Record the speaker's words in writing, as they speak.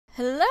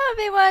Hello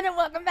everyone and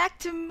welcome back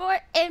to more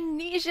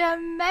Amnesia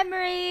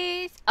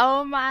memories!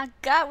 Oh my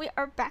god, we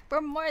are back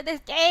for more of this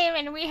game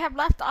and we have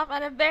left off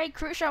at a very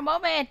crucial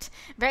moment!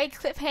 Very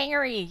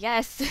cliffhangery,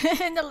 yes.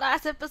 In the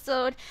last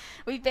episode,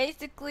 we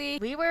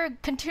were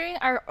continuing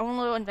our own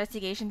little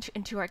investigation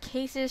into our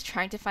cases,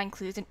 trying to find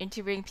clues and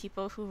interviewing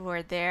people who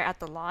were there at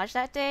the lodge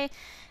that day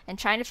and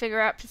trying to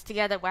figure out, piece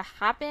together what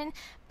happened,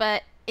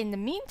 but in the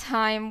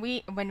meantime,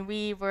 when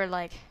we were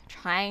like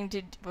trying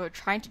to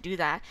do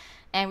that,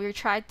 and we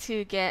tried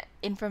to get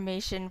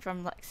information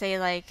from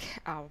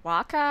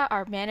Waka,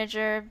 our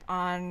manager,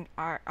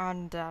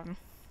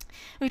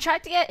 we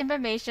tried to get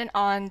information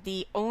on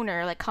the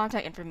owner, like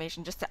contact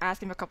information, just to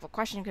ask him a couple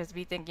questions because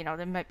we think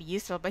that might be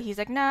useful. But he's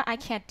like, nah, I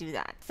can't do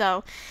that.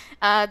 So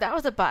that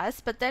was a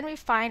bust. But then we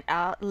find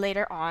out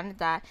later on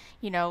that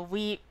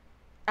we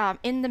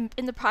in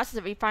the process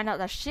of it, we find out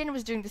that Shin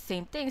was doing the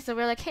same thing. So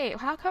we're like, hey,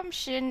 how come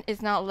Shin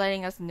is not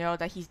letting us know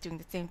that he's doing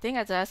the same thing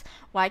as us?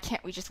 Why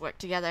can't we just work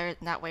together? And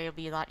that way it'll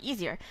be a lot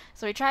easier.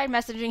 So we tried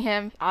messaging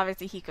him.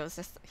 Obviously, he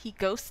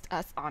ghosts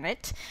us on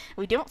it.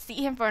 We don't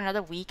see him for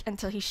another week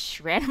until he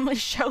randomly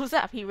shows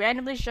up. He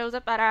randomly shows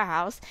up at our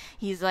house.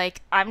 He's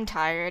like, I'm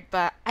tired,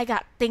 but I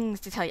got things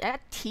to tell you. I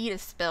got tea to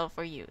spill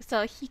for you.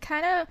 So he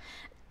kind of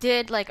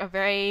did like a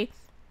very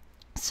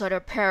sort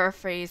of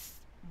paraphrase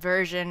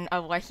version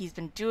of what he's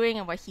been doing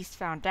and what he's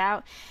found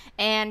out,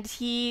 and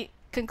he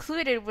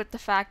concluded with the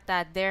fact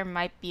that there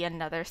might be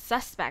another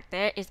suspect.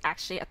 There is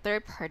actually a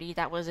third party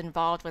that was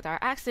involved with our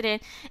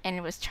accident, and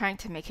it was trying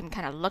to make him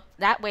kind of look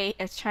that way.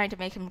 It's trying to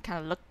make him kind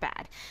of look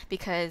bad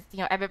because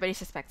everybody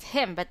suspects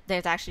him, but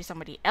there's actually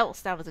somebody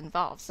else that was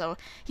involved. So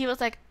he was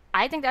like,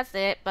 I think that's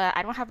it, but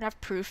I don't have enough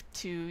proof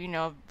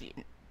to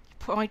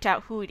point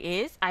out who it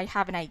is. I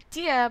have an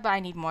idea, but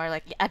I need more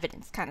like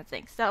evidence kind of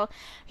thing. So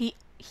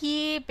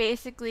he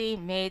basically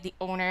made the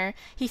owner,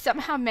 he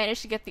somehow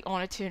managed to get the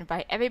owner to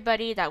invite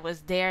everybody that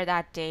was there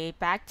that day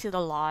back to the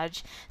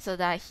lodge so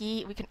that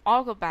we can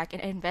all go back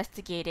and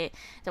investigate it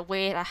the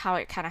way that how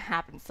it kind of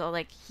happened. So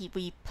like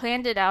we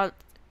planned it out,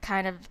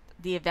 kind of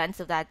the events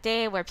of that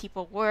day, where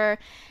people were,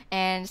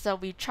 and so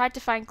we tried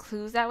to find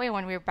clues that way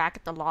when we were back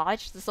at the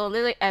lodge. So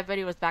literally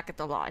everybody was back at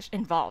the lodge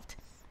involved.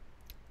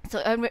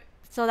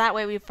 So that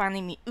way we finally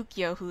meet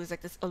Ukyo, who is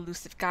like this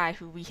elusive guy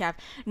who he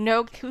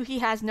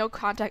has no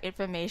contact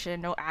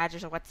information, no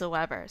address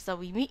whatsoever. So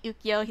we meet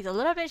Ukyo. He's a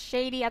little bit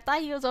shady. I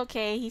thought he was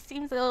okay. He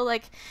seems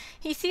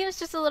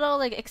just a little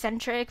like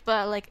eccentric,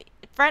 but like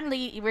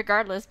friendly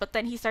regardless. But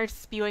then he starts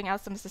spewing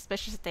out some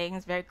suspicious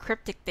things, very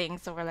cryptic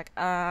things. So we're like,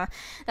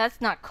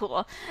 that's not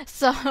cool.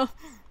 So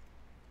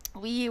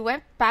we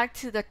went back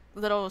to the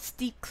little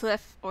steep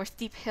cliff or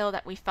steep hill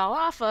that we fell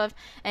off of,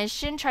 and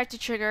Shin tried to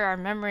trigger our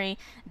memory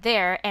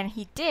there, and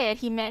he did.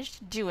 He managed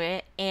to do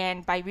it,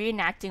 and by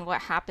reenacting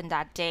what happened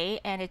that day.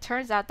 And it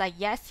turns out that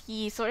yes,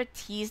 he sort of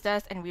teased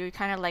us, and we were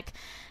kind of like,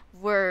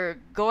 we're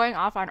going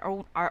off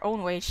on our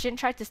own way. Shin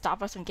tried to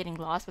stop us from getting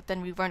lost, but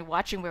then we weren't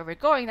watching where we're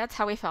going. That's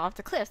how we fell off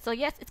the cliff. So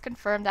yes, it's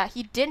confirmed that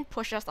he didn't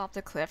push us off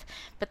the cliff.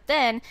 But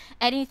then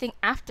anything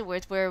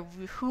afterwards, where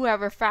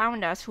whoever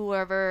found us,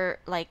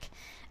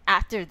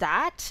 after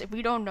that,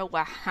 we don't know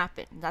what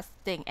happened. That's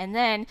the thing. And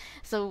then,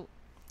 so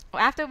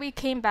after we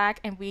came back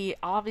and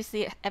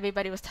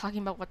everybody was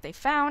talking about what they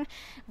found,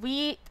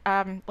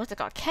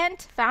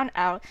 Kent found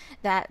out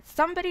that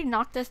somebody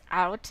knocked us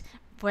out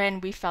when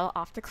we fell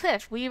off the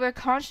cliff. We were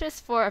conscious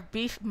for a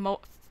brief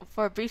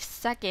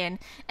second,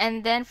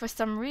 and then for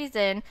some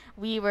reason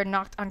we were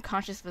knocked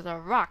unconscious with a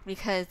rock,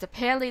 because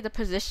apparently the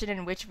position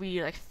in which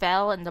we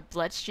fell and the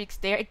blood streaks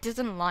there, it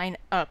doesn't line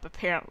up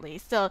apparently.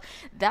 So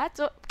that's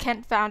what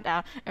Kent found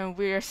out, and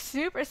we're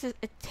super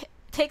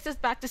takes us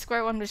back to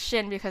square one with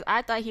Shin, because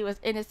I thought he was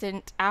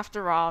innocent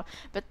after all.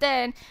 But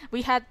then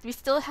we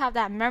still have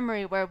that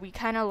memory where we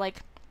kind of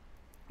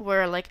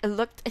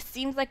it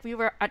seems like we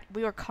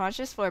were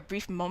conscious for a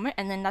brief moment,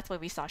 and then that's why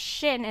we saw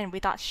Shin, and we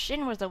thought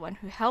Shin was the one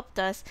who helped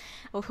us,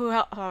 or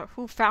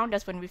who found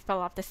us when we fell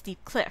off the steep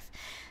cliff,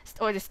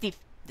 or the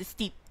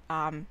steep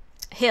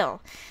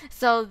hill.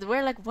 So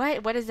we're like,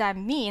 what does that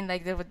mean?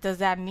 Does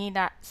that mean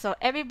that, so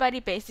everybody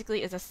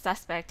basically is a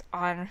suspect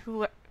on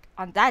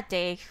that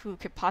day who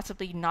could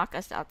possibly knock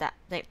us out,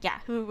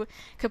 who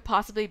could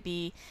possibly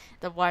be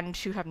the one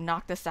to have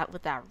knocked us out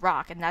with that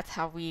rock, and that's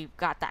how we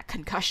got that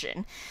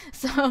concussion.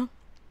 So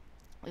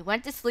we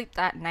went to sleep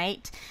that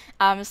night.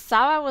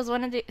 Sawa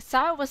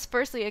was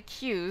firstly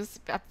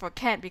accused for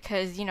Kent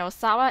because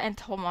Sawa and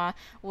Toma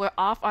were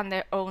off on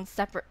their own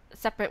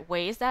separate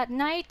ways that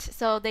night,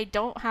 so they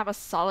don't have a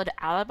solid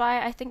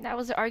alibi. I think that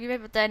was the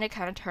argument, but then it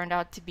kind of turned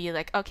out to be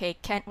like, okay,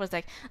 Kent was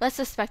like, let's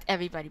suspect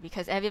everybody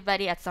because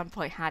everybody at some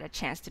point had a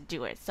chance to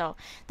do it. So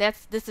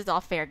this is all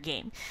fair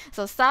game.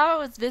 So Sawa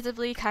was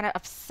visibly kind of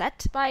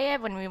upset by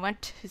it when we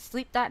went to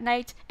sleep that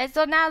night, and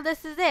so now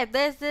this is it.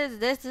 This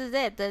is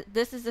it.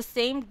 This is the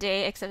same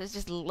day, except it's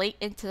just late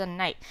into the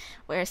night,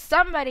 where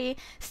somebody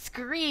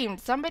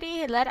screamed.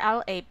 Somebody let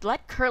out a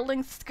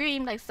blood-curdling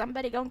scream, like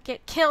somebody gonna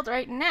get killed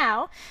right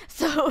now.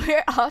 So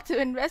we're off to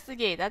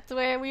investigate. That's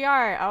where we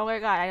are. Oh my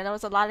god, I know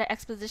it's a lot of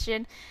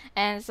exposition.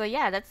 And so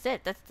yeah, that's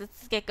it.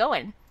 Let's get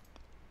going.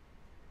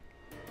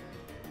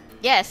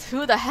 Yes,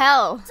 who the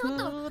hell?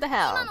 Who the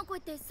hell?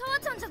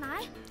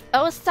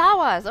 Oh, it's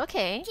Sawa's.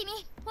 Okay.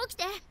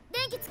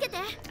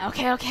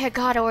 Okay, okay,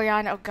 God,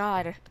 Orion. Oh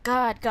God.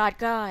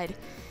 God.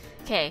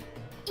 Okay.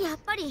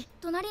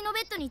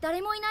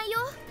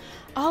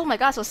 Oh my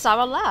god, so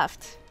Sawa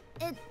left.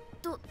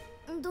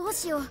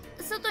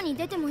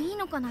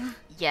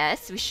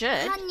 Yes, we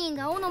should.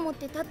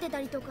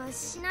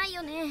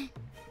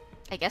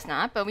 I guess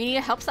not, but we need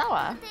to help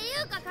Sawa.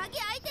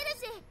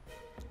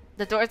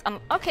 The door's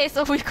okay,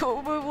 so we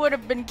would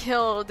have been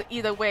killed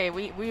either way.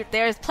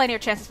 There's plenty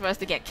of chances for us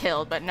to get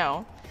killed, but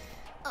no.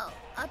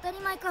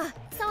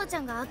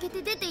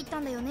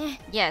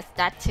 Yes,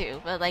 that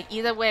too. But like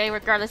either way,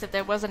 regardless if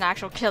there was an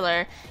actual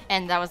killer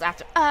and that was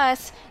after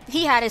us,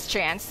 he had his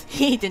chance.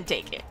 He didn't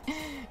take it.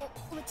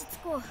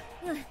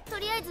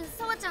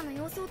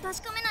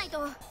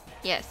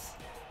 Yes.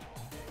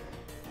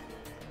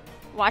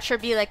 Watch her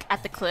be like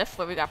at the cliff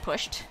where we got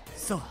pushed.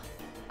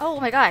 Oh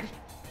my god.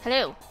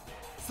 Hello.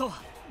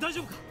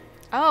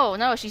 Oh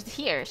no, she's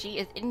here. She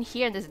is in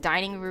here in this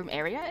dining room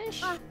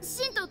area-ish.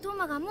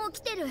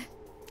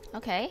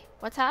 Okay,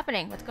 what's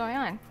happening? What's going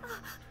on?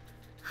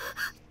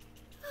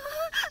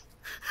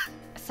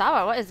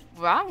 Sawa, what is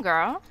wrong,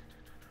 girl?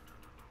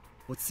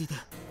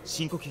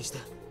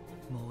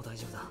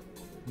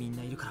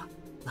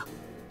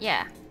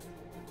 Yeah.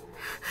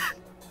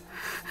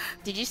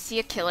 Did you see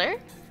a killer?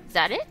 Is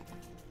that it?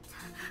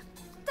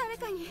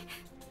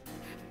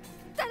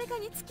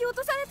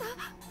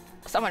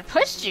 Someone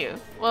pushed you?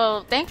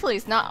 Well, thankfully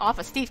it's not off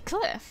a steep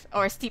cliff.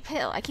 Or a steep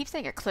hill. I keep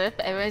saying a cliff,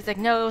 but everyone's like,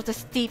 no, it was a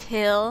steep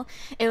hill.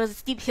 It was a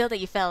steep hill that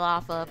you fell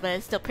off of, but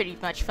it still pretty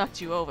much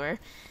fucked you over.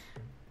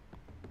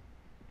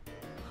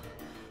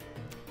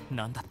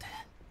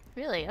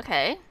 Really?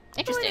 Okay.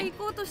 Interesting.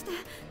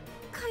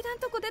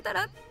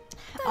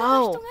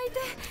 Oh.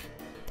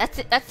 That's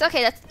it. That's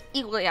okay. That's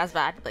equally as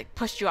bad. Like,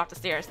 pushed you off the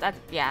stairs. That's,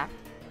 yeah.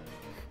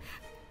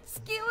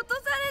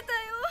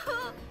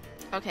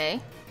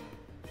 Okay.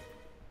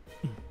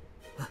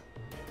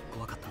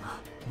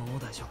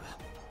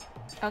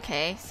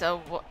 Okay, so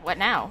what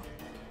now?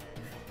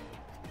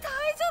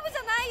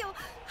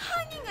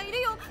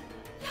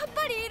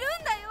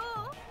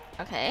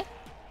 Okay.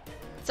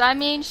 So I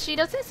mean, she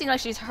doesn't seem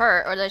like she's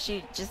hurt, or that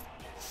she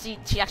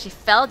actually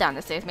fell down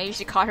the stairs. Maybe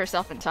she caught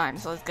herself in time,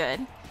 so it's good.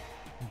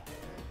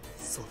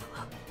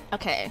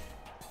 Okay.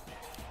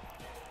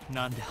 I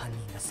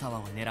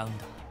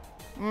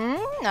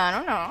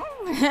don't know.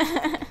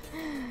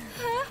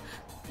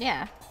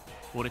 Yeah.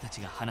 俺た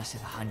ちが話して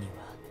た犯人は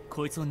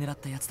こいつを狙っ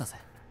たやつだぜ。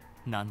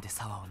なんで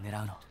沢を狙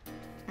うの？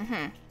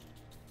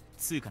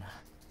つうかな、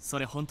そ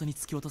れ本当に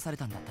突き落とされ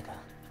たんだったか。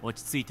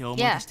落ち着いて思い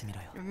出してみ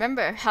ろよ。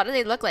Remember, how do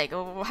they look like?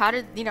 How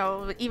did, you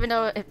know, even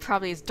though it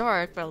probably is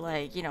dark, but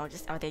like, you know,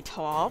 just are they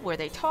tall? Were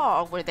they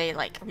tall? Were they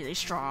like really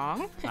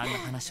strong? あの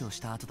話をし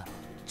た後だろ。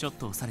ちょっ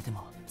と押されて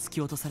も突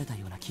き落とされた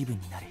ような気分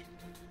になる。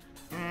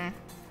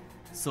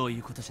そうい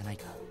うことじゃない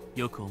か。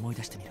よく思い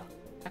出してみろ。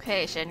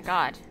Okay, Shin,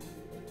 God.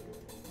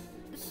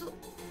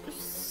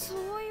 そ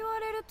う言わ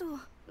れると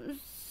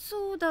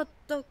そうだっ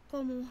た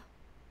かも。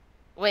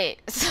Wait,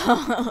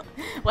 so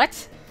what?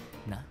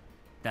 な、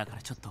だか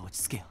らちょっと落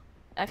ち着けよ。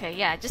Okay,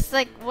 yeah, just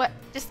like what?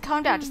 Just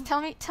calm down. Just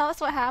tell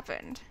us what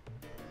happened.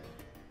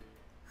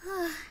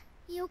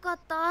 よかっ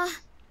た。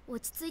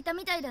落ち着いた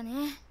みたいだ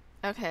ね。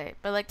Okay,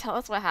 but like tell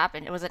us what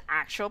happened. It was an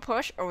actual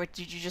push, or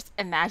did you just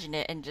imagine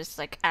it and just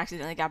like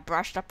accidentally got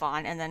brushed up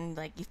on, and then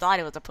like you thought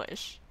it was a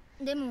push?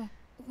 でも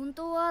本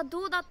当は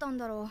どうだったん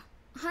だろ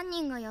う。犯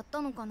人がやっ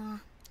たのか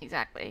な。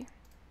Exactly.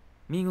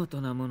 見事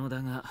なもの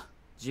だが、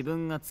自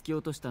分が突き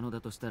落としたの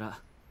だとしたら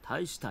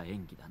大した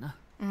演技だな。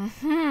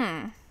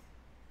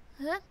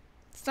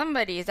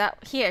Somebody is out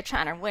here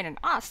trying to win an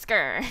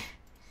Oscar.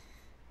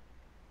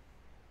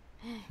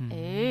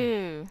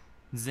 Ooh.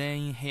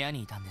 全員部屋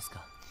にいたんです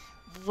か？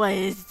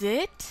 Was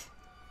it?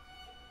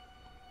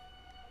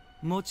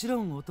 もち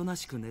ろんおとな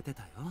しく寝て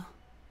たよ。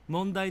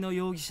問題の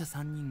容疑者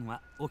3人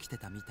は起きて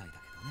たみたいだけ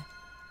どね。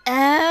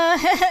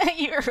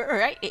You're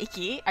right,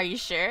 Iki. Are you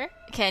sure?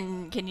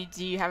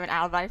 Do you have an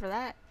alibi for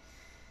that?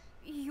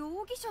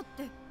 容疑者っ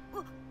て、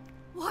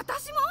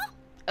私も？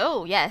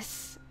 Oh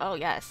yes. Oh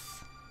yes.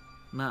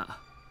 まあ、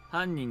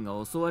犯人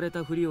が襲われ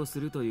たふりをす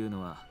るという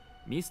のは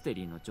ミステ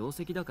リーの定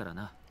石だから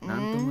な。な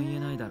んとも言え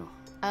ないだろう。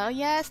Oh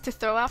yes, to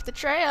throw off the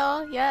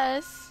trail.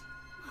 Yes.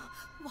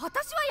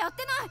 私はやっ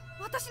てない。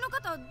私の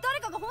肩誰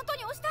かが本当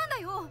に押したんだ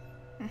よ。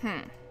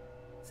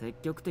積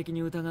極的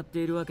に疑って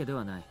いるわけで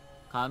はない。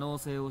可能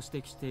性を指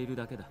摘している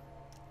だけだ。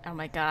Oh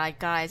my god,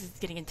 guys, it's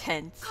getting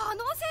intense. 可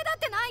能性だっ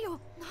てないよ。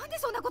なんで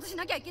そんなことし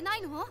なきゃいけな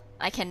いの？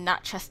 I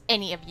cannot trust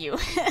any of you.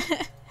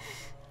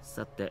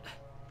 さて。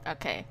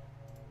Okay.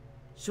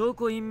 証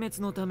拠隠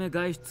滅のため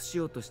外出し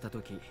ようとした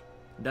とき、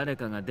誰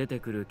かが出て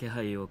くる気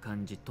配を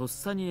感じとっ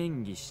さに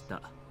演技し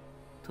た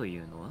とい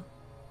うのは？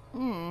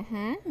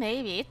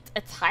 Maybe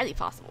it's highly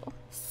possible.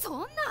 そ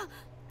んな。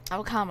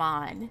Oh, come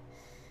on.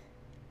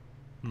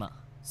 まあ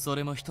そ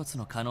れも一つ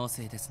の可能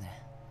性ですね。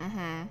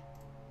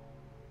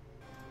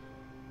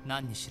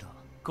何にしろ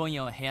今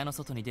夜は部屋の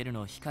外に出る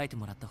のを控えて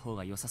もらった方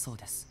が良さそう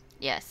です。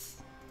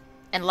 Yes.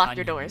 And lock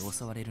your 犯人 doors. に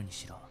襲われるに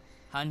しろ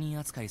犯人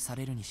扱いさ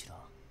れるにしろ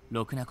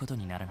ろくなこと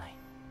にならない。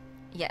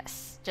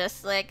 Yes.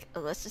 Just like,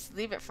 let's just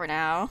leave it for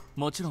now.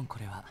 もちろんこ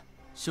れは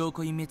証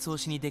拠隠滅を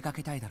しに出か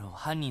けたいだろう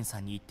犯人さ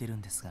んに言ってる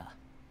んですが、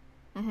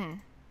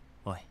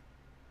おい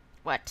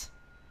What?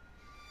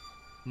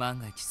 万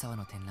が一沢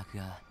の転落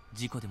が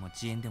事故でも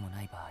自演でも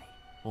ない場合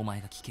お前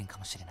が危険か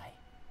もしれない。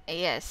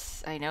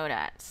 Yes, I know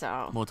that,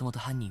 so... もともと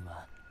犯人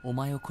はお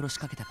前を殺し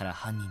かけたから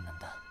犯人なん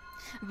だ。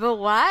 But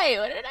why?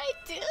 What did I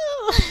do?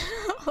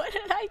 What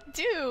did I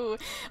do?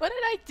 What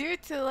did I do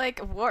to,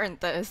 like, warrant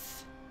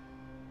this?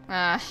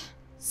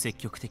 積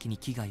極的に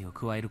危害を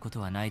加えるこ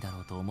とはないだろ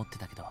うと思って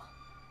たけど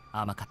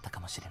甘かったか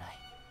もしれない。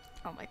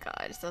 Oh my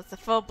god, so it's a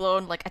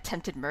full-blown, like,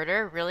 attempted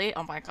murder? Really?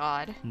 Oh my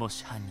god. も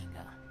し犯人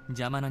が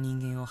邪魔な人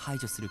間を排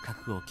除する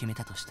覚悟を決め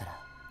たとしたら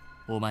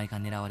お前が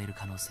狙われる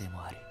可能性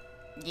もある。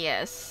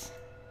 Yes.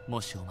 も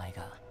しお前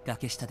が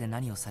崖下で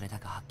何をされた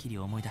かはっきり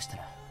思い出した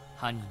ら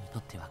犯人にと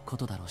ってはこ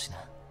とだろうしな。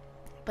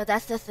 But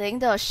that's the thing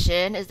though,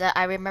 Shin, is that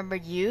I remember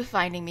you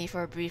finding me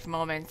for a brief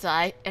moment, so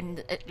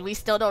we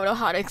still don't know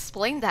how to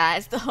explain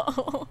that, so...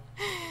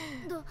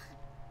 ど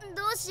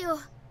うしよう。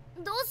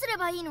どうすれ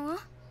ばいいの？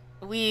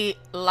 We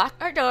locked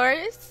our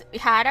doors, we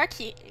hide our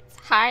kids,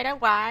 hide our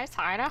wives,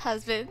 hide our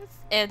husbands,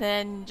 and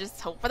then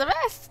just hope for the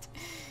best.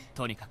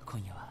 とにかく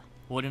今夜は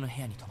俺の部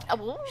屋に泊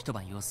まれ。一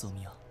晩様子を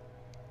見よう。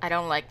 I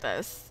don't like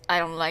this.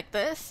 I don't like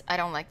this. I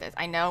don't like this.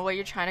 I know what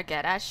you're trying to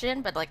get at,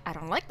 Shin, but like I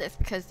don't like this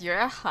because you're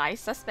a high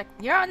suspect.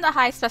 You're on the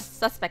high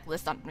suspect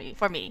list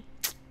for me.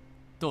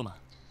 トーマ、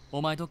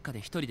お前どっかで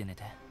一人で寝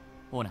て。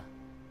オーナー、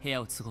部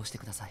屋を都合して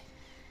ください。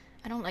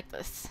 I don't like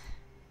this.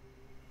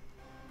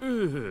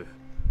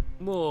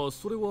 まあ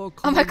それは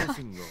構いま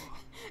せんが。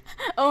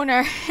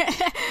Owner.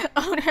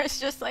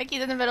 Owner's just like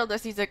he's in the middle of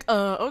this. He's like,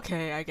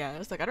 okay, I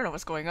guess. Like I don't know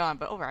what's going on,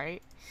 but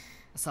alright.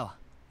 さあ、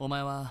お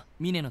前は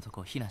ミネのと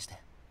こ避難して。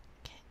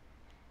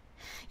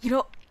 You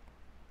know,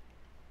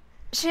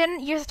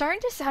 Shin, you're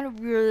starting to sound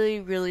really,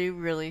 really,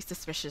 really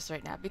suspicious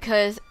right now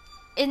because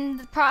in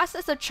the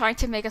process of trying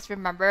to make us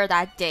remember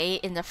that day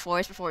in the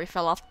forest before we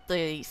fell off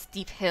the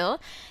steep hill,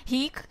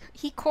 he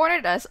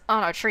cornered us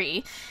on a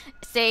tree,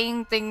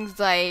 saying things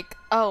like,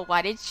 "Oh,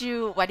 why did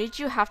you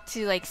have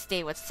to like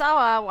stay with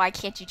Sawa? Why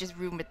can't you just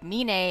room with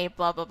Mine?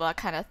 Blah blah blah,"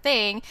 kind of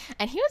thing.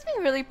 And he was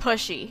being really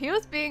pushy. He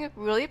was being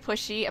really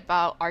pushy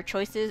about our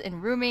choices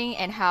in rooming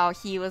and how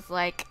he was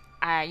like,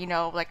 I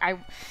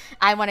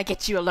want to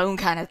get you alone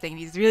kind of thing.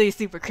 He's really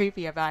super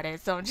creepy about it.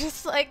 So I'm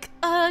just like,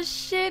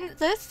 Shin,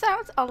 this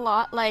sounds a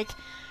lot like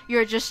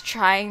you're just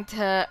trying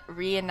to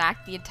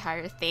reenact the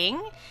entire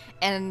thing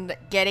and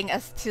getting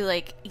us to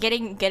like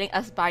getting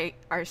us by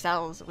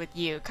ourselves with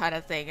you kind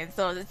of thing. And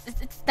so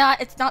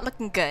it's not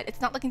looking good.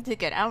 It's not looking too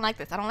good. I don't like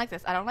this. I don't like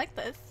this. I don't like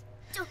this.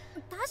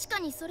 確か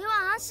にそれ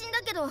は安心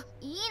だけど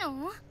いい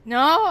の？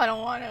 No, I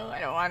don't want to.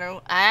 I don't want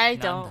to. I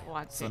なんだ don't よ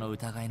want その to.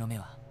 疑いの目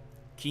は。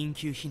緊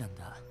急避難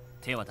だ。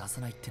手は出さ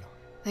ないっての。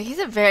 Like he's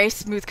a very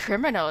smooth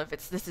criminal if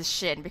this is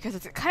Shin because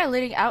it's kind of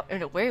leading out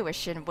in a way with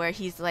Shin where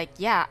he's like,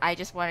 yeah, I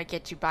just want to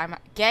get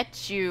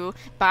you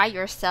by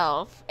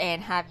yourself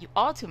and have you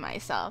all to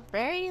myself.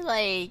 Very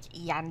like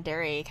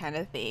yandere kind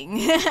of thing.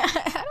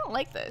 I don't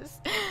like this.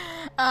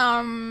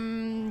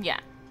 Yeah.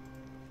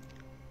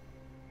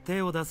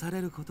 手を出され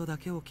ることだ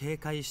けを警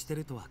戒して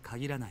るとは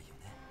限らないよ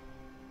ね。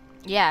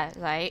 Yeah,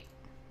 right.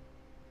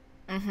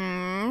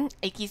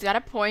 Iki's got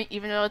a point,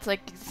 even though it's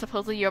like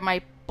supposedly you're my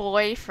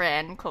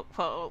boyfriend, quote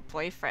quote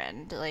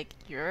boyfriend. Like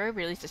you're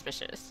really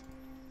suspicious.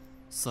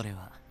 それ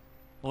は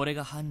俺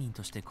が犯人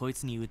としてこい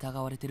つに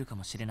疑われてるか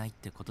もしれないっ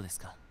てことです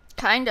か？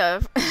 Kind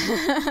of.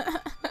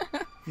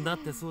 だっ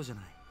てそうじゃ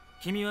ない。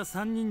君は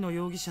3人の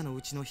容疑者の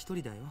うちの1人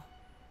だよ。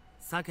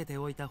避けて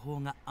おいた方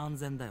が安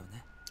全だよ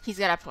ね。 He's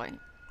got a point.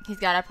 He's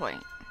got a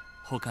point.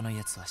 他の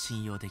やつは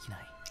信用できない。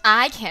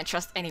 I can't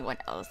trust anyone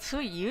else. Who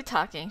are you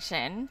talking,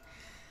 Shin?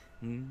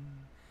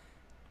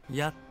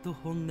 やっと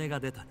本音が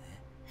出たね。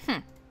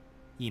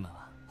今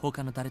は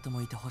他の誰と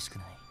もいてほしく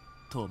ない。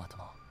トーマと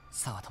も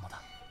沢とも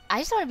だ。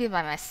 I just want to be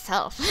by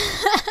myself.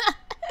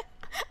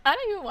 I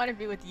don't even want to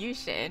be with you,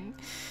 Shin.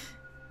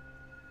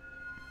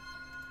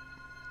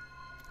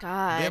 で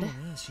God. も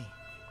ね、シン。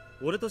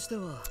俺として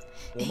は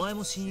お前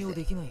も信用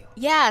できないよ。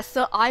 Yeah,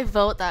 so I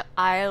vote that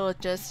I will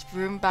just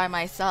room by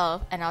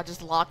myself and I'll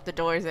just lock the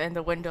doors and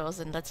the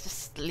windows and let's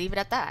just leave it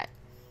at that.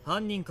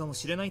 犯人かも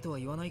しれないとは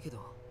言わないけ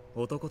ど、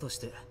男とし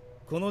て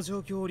この状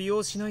況を利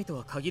用しないと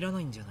は限ら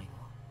ないんじゃないの？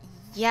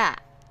 Yeah,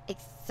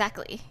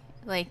 exactly.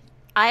 Like,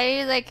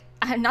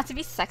 I'm not to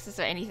be sexist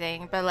or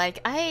anything, but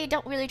like, I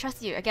don't really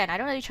trust you. Again, I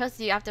don't really trust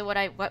you after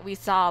what we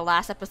saw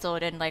last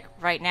episode and like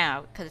right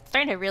now, because it's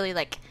starting to really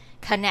like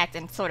connect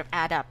and sort of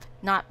add up,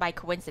 not by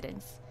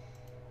coincidence.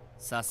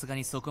 さすが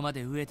にそこま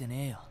で飢えて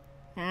ねえよ。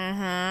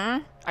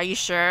Are you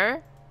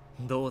sure?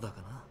 どうだ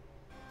かな。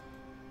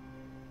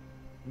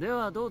で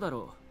はどうだ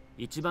ろう。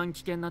一番危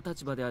険な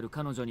立場である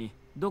彼女に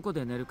どこ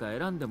で寝るか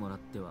選んでもらっ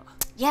ては。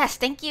 Yes,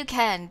 thank you,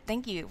 Ken.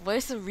 Thank you.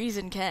 What's the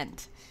reason, Ken?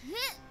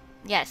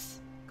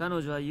 Yes. 彼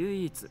女は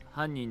唯一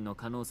犯人の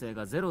可能性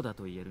がゼロだ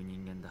と言える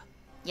人間だ。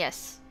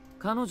 Yes.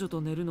 彼女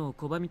と寝るのを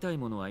拒みたい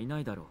者はい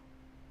ないだろう。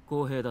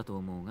公平だと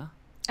思うが。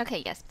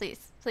 Okay, yes, please.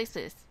 Please,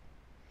 please.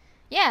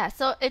 Yeah,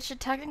 so it should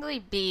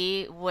technically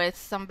be with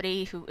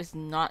somebody who is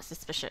not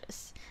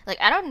suspicious. Like,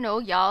 I don't know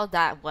y'all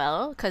that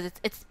well, because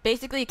it's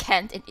basically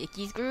Kent and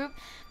Icky's group,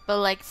 but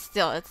like,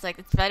 still, it's like,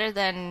 it's better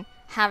than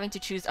having to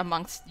choose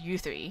amongst you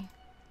three.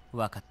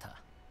 わかった。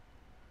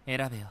選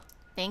べよ。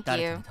 Thank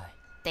誰と you. 寝た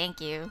い？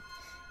 Thank you.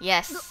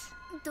 Yes.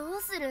 ど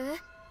うする？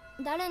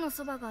誰の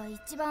そばが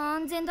一番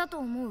安全だと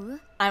思う？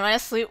 I want to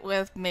sleep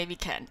with maybe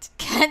Kent.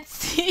 Kent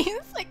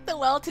seems like the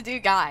well-to-do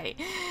guy.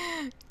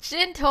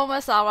 Shin,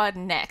 Toma, Sawa,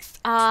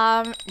 next.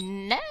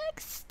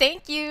 Next.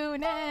 Thank you.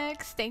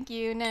 Next. Thank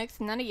you.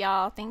 Next. None of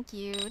y'all. Thank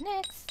you.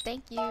 Next.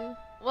 Thank you.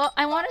 Well,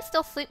 I want to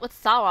still sleep with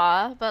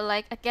Sawa, but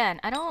like again,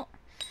 I don't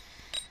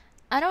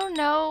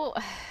know.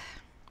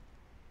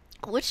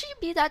 Would she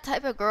be that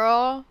type of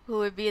girl who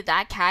would be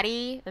that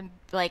catty and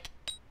like,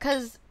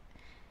 cause.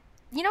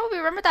 You know, we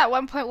remember that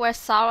one point where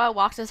Sawa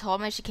walked us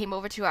home and she came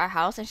over to our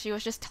house and she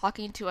was just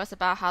talking to us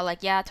about how,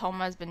 like, yeah,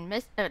 Toma's been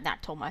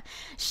not Toma.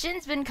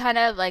 Shin's been kind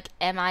of, like,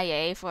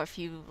 MIA for a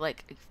few,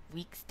 like,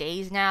 weeks,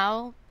 days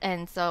now.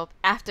 And so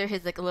after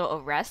his, like,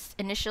 little arrest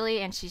initially,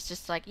 and she's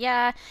just like,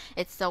 yeah,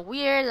 it's so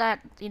weird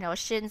that, you know,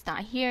 Shin's not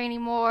here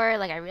anymore.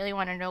 Like, I really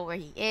want to know where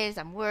he is.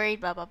 I'm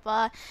worried, blah, blah,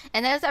 blah.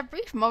 And there's that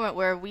brief moment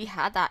where we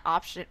had that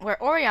option,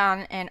 where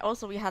Orion, and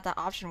also we had that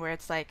option where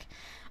it's like,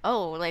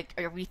 oh, like,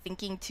 are we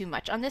thinking too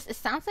much on this? It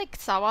sounds like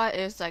Sawa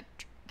is like,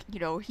 you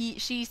know,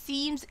 she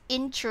seems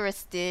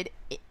interested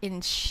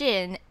in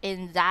Shin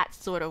in that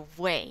sort of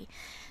way.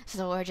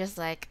 So we're just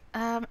like,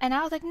 and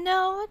I was like,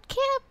 no, it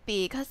can't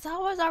be, because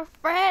Sawa's our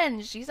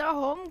friend. She's our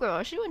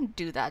homegirl. She wouldn't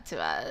do that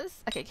to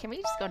us. Okay, can we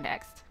just go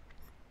next?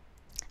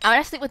 I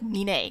want to sleep with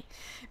Mine.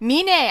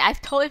 Mine! I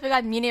totally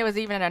forgot Mine was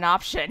even an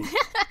option.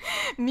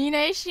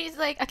 Mine, she's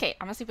like, okay,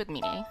 I'm gonna sleep with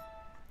Mine.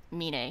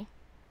 Mine.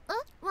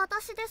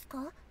 私です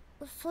か？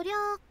そりゃ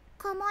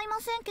構い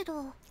ませんけ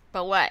ど。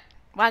 But what?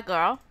 What,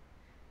 girl?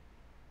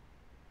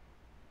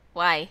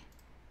 Why?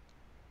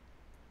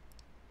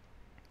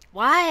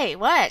 Why?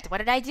 What?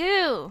 What did I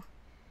do?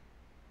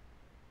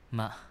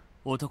 まあ、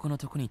男の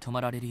とこに泊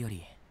まられるよ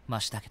りマ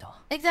シだけど。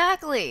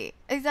 Exactly.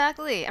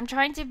 Exactly. I'm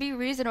trying to be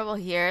reasonable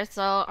here.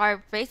 So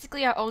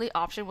basically our only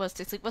option was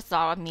to sleep with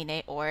Sawa,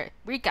 Mine, or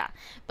Rika.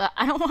 But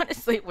I don't want to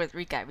sleep with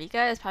Rika.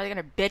 Rika is probably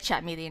gonna bitch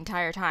at me the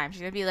entire time. She's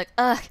gonna be like,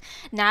 ugh,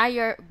 now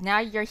you're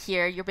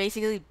here. You're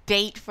basically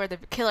bait for the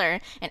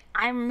killer, and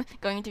I'm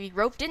going to be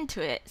roped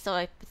into it.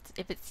 So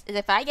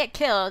if I get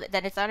killed,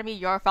 then it's gonna be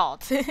your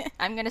fault.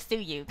 I'm gonna sue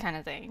you, kind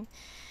of thing.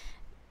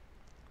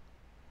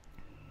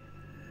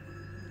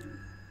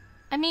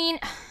 I mean,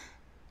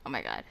 oh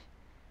my god.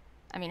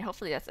 I mean,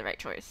 hopefully that's the right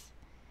choice.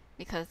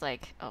 Because,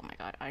 like, oh my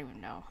god, I don't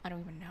even know.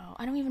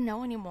 I don't even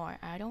know anymore.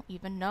 I don't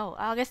even know.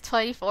 August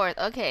 24th.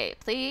 Okay,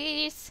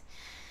 please.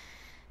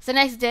 It's the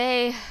next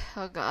day.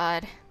 Oh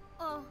god.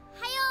 おはよ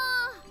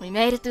We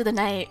made it through the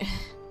night.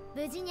 う。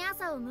無事に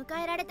朝を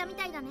迎えられたみ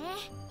たいだね。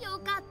よ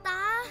かっ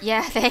た。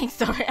 Yeah, thanks,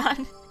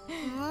 Dorian.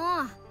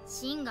 もう、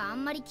シンがあ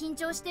んまり緊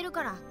張してる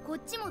から、こっ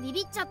ちもビ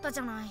ビっちゃった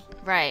じゃない。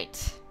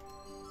 Right.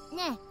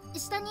 ねえ、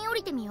下に降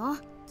りてみよう。き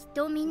っ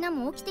とみんな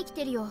も起きてき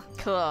てるよ。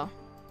 Cool.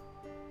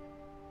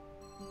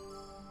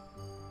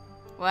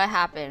 What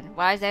happened?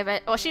 Why is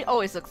everybody... Oh, she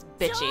always looks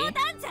bitchy. 冗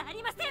談じゃあ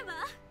りませんわ。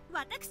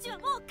私は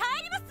もう帰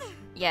ります。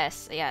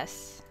 Yes,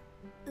 yes.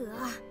 う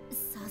わ、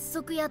早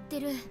速やって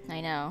る。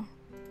 I know.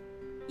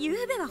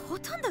 昨べはほ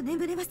とんど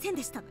眠れません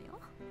でしたのよ。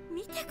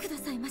見てくだ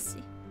さいまし。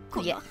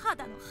この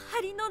肌の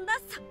張りのな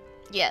さ。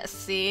 Yes,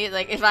 see?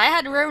 Like, if I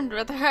had roomed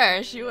with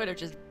her, she would have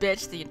just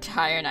bitched the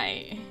entire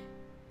night.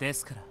 で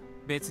すから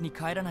別に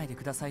帰らないで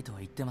くださいとは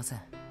言ってませ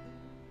ん。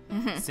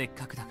せっ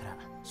かくだから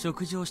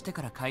食事をして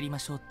から帰りま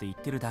しょうって言っ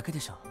てるだけで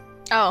しょ。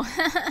Oh,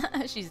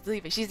 she's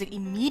leaving. She's like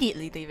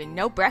immediately leaving.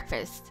 No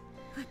breakfast.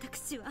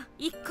 私は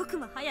一刻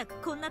も早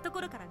くこんなと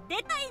ころから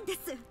出たいんで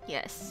す。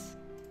 Yes.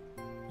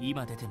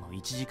 今出ても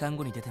1時間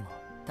後に出ても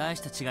大し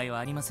た違いは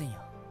ありませんよ。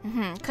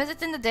Because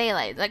it's in the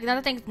daylight. Like,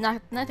 nothing's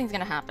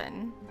gonna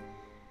happen.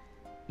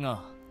 あ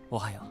あ、お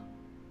はよ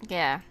う。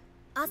Yeah.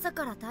 朝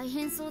から大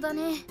変そうだ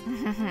ね。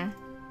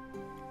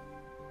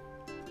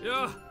い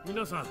や、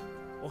皆さん、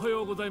おは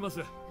ようございます。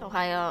お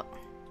はよ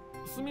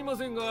う。すみま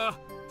せんが、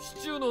シ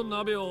チューの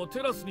鍋を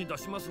テラスに出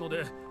しますの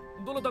で、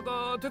どなた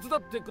か手伝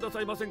ってくだ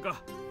さいません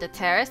か。The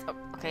terrace? Oh,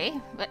 okay.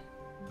 What? テ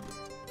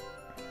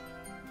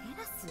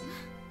ラス？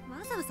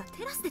わざわざ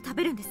テラスで食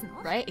べるんです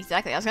の？ Right?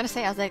 Exactly. I was gonna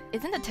say, I was like,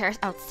 isn't the terrace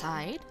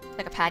outside?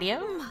 Like a patio?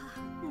 ま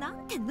あ、な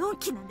んてのん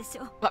きなんでし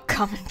ょう。 What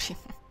common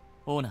people?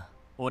 オーナー、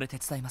俺手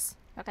伝います。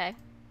Okay.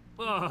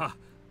 ああ、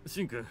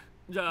シンくん、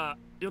じゃあ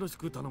よろし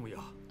く頼む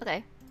よ。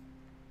Okay.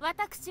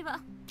 私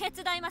は手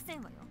伝いませ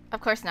んわよ。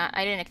 Of course not.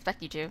 I didn't expect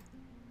you to.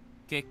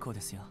 結構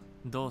ですよ。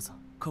どうぞ。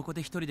ここ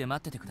で一人で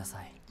待っててくだ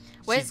さい。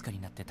Wait. 静か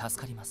になって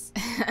助かります。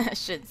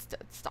Should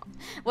stop.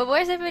 Well,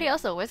 where's everybody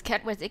else? Where's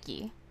Cat? Where's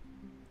Icky?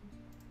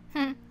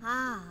 あ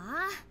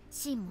あ、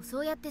シンもそ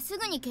うやってす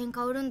ぐに喧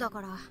嘩売るんだ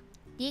から、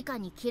リカ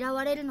に嫌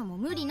われるのも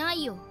無理な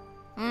いよ。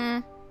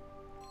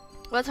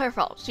What's her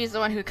fault? She's the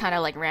one who kind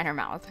of like ran her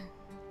mouth.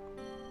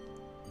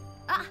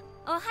 あ、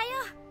おはよ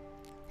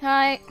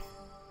Hi.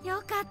 う。よ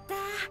かっ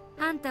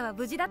た。あんたは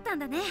無事だったん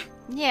だね。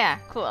Yeah,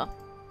 cool.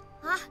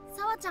 あ、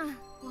サワちゃん、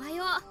おは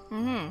よう。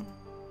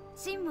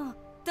シンも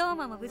トー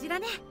マも無事だ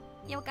ね。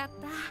よかっ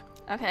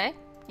た。Okay.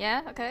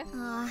 Yeah, okay.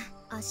 あ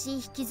あ、足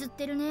引きずっ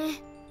てる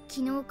ね。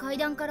昨日階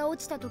段から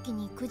落ちた時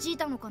にくじい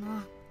たのか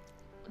な。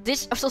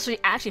So she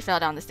actually fell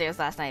down the stairs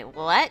last night.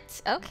 What?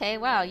 Okay,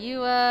 wow.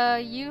 You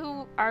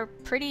are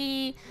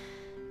pretty.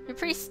 You're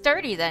pretty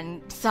sturdy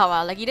then,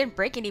 Sawa. Like you didn't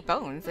break any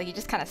bones. Like you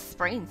just kind of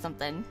sprained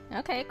something.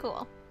 Okay,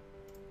 cool.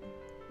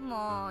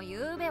 もう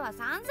夕べは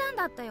散々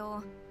だった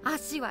よ。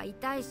足は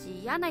痛いし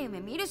嫌な夢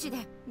見るし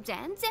で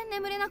全然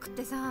眠れなくっ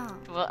てさ。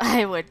Well,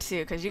 I would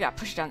too, cause you got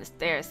pushed down the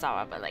stairs,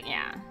 Sawa. But like,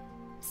 yeah.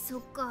 そ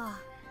っか。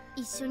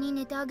一緒に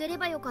寝てあげれ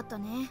ばよかった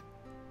ね。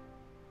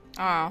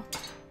Oh.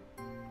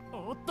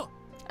 おっと。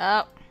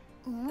Oh.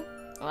 ん？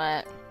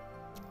 What?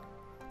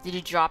 Did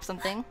you drop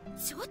something?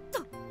 ちょっ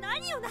と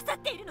何をなさっ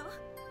ているの？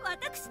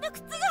私の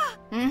靴が。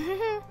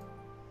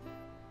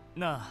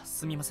なあ、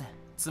すみません。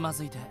つま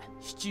ずいて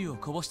シチューを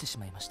こぼしてし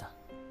まいました。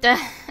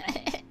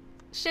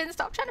Shin,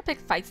 stop trying to pick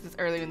fights this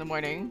early in the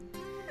morning.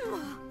 もう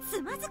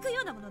つまずく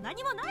ようなもの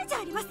何もないじゃ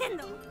ありません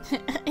の。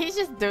He's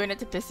just doing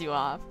it to piss you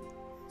off.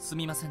 す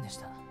みませんでし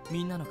た。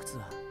みんなの靴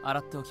は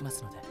洗っておきま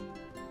すので。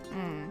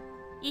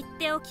言っ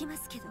ておきま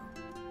すけど、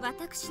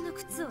私の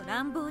靴を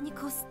乱暴に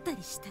こすった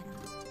りした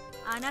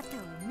ら、あなたを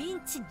ミ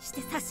ンチにし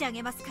て差し上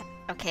げますか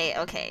ら。Okay,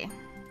 okay.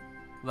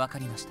 わか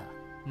りました。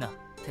なあ、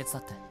手伝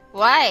って。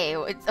Why?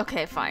 It's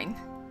okay, fine.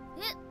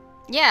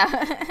 Yeah.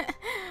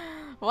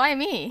 Why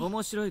me?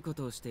 面白いこ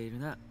とをしている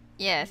な。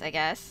 Yes, I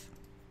guess.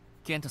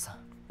 ケントさん、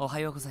おは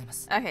ようございま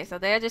す。Okay, so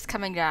they're just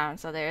coming down.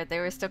 So they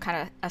were still kind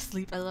of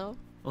asleep a little.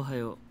 おは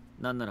よう。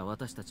なんなら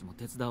私たちも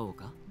手伝おう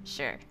か。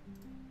 Sure.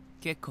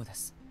 結構で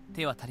す。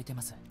手は足りて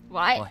ます。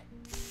 What? おい。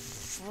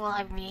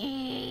Why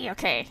me?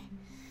 Okay.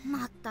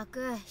 まった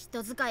く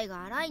人使い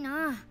が荒い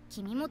な。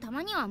君もた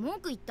まには文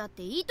句言ったっ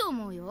ていいと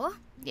思うよ。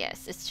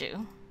 Yes, it's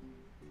true.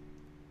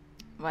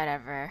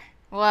 Whatever.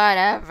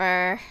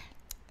 Whatever.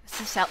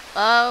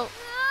 Oh.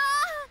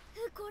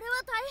 これ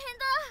は大変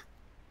だ。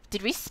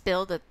 Did we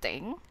spill the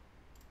thing?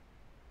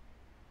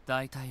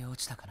 大体落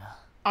ちたかな。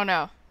Oh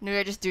no. We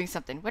were just doing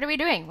something. What are we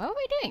doing? What were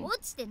we doing? 落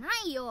ちてな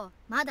いよ。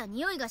まだ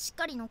匂いがしっ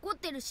かり残っ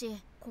てるし、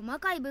細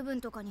かい部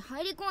分とかに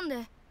入り込ん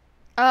で。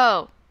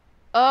Oh.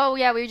 Oh,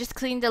 yeah, we were just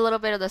cleaned a little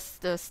bit of the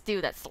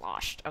stew that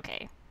sloshed.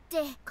 Okay.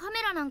 で、カ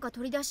メラなんか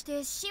取り出し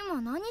てシン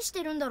は何し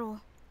てるんだろ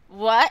う。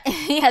 What?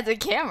 He has a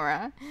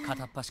camera?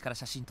 片っ端から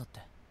写真撮って。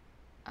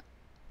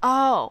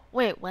Oh,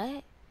 wait,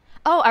 what?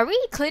 Oh, are we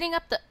cleaning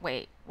up the...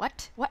 Wait,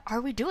 what? What are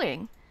we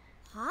doing?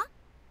 は？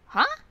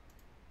 Huh?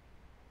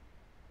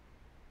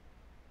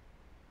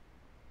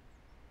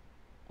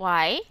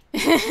 Why?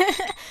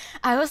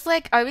 I was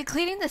like, are we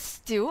cleaning the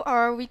stew or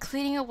are we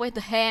cleaning away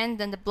the hand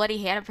and the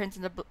bloody handprints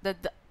and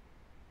the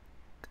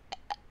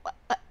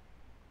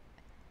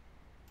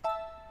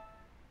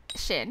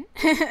Shin?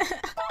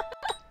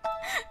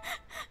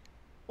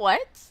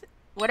 What?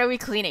 What are we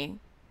cleaning?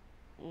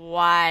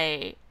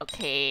 Why?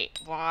 Okay,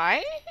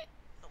 why?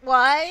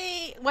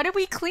 Why? What are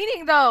we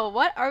cleaning though?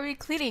 What are we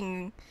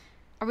cleaning?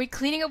 Are we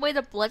cleaning away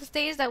the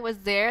bloodstains that was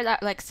there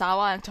that like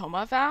Sawa and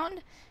Toma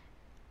found?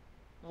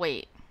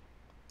 Wait.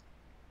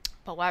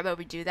 But why would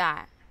we do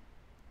that?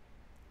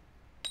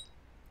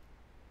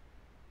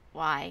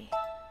 Why?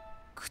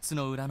 靴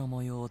の裏の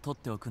模様を取っ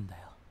ておくんだ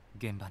よ。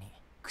現場に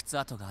靴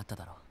跡があった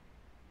だろう。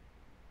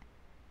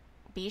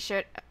Be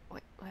sure.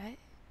 Wait, what?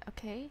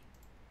 Okay.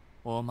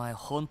 お前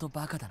ほんと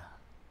バカだな。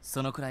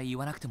そのくらい言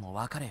わなくても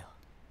分かれよ。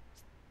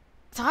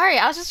Sorry,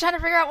 I was just trying to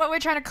figure out what we're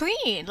trying to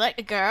clean.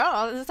 Like,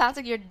 girl, it sounds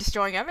like you're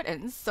destroying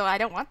evidence, so I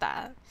don't want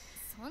that.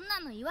 そんな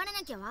の言われな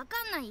きゃわ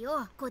かんない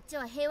よ。こっち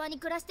は平和に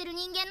暮らしてる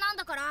人間なん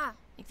だから。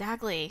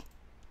Exactly.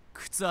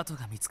 靴跡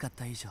が見つかっ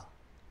た以上、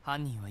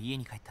犯人は家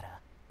に帰ったら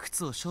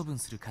靴を処分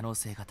する可能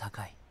性が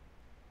高い。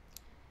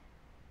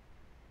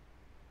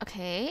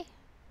Okay.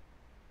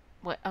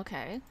 What?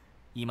 Okay.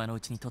 今のう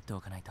ちに取ってお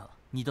かないと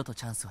二度と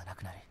チャンスはな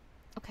くなる。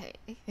Okay.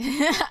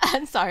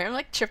 I'm sorry, I'm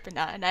like tripping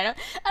out, and I don't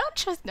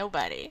trust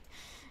nobody.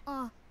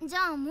 あ、じ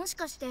ゃあもし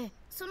かして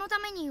そのた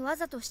めにわ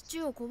ざとシチ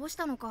ューをこぼし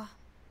たのか。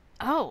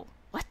Oh,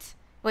 what?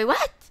 Wait, what?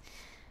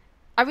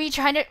 Are we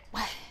trying to?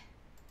 What?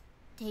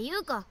 ってい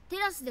うか、テ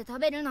ラスで食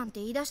べるなんて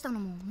言い出したの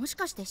ももし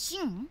かして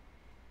シン？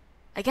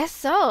 I guess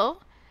so.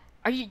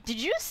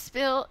 Did you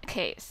spill?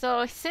 Okay,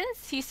 so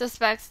since he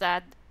suspects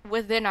that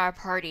within our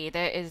party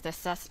there is the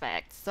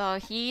suspect, so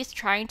he's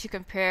trying to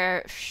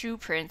compare shoe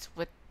prints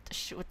with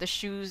the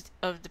shoes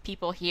of the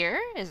people here.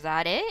 Is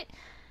that it?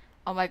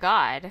 Oh my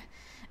god.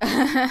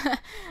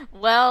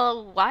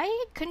 Well, why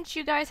couldn't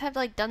you guys have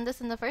like done this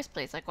in the first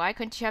place? Like, why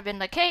couldn't you have been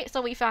like, hey,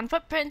 so we found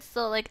footprints,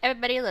 so like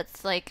everybody,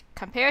 let's like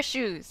compare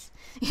shoes,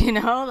 you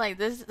know? Like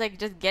this, like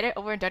just get it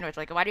over and done with.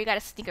 Like, why do you gotta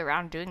sneak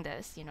around doing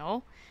this, you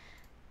know?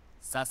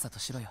 さっさと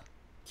しろよ。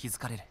気づ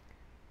かれる。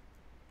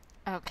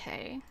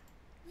Okay.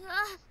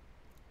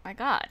 My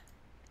God.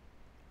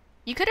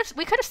 We could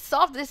have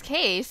solved this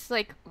case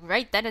like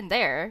right then and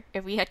there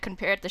if we had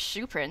compared the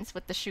shoe prints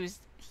with the shoes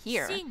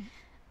here. シン、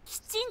き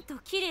ちんと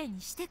きれい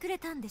にしてくれ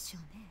たんでしょ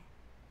うね。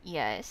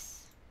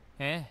Yes.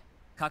 ええ、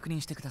確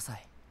認してくださ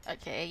い。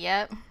Okay,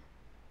 yep.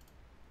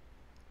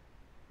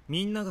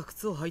 みんなが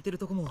靴を履いてる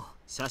とこも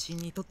写真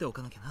に撮ってお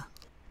かなきゃな。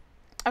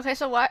Okay,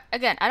 so why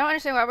again? I don't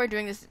understand why we're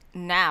doing this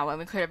now when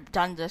we could have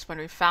done this when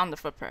we found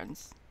the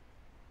footprints.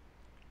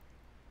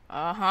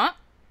 Uh-huh.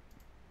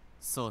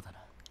 そうだな。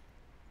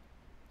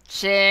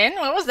Shin,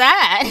 what was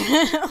that?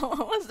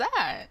 What was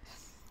that?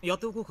 やっ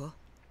ておこうか。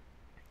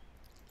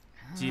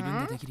自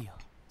分でできるよ。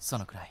そ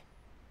のくらい。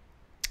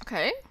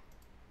Okay.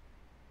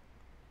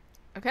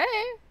 Okay.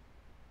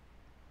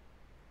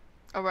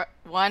 Alright,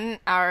 1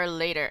 hour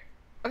later.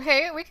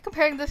 Okay, are we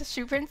comparing the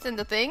shoe prints in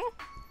the thing?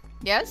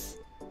 Yes?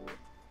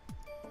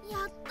 や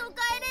っと帰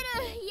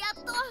れる。や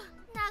っと。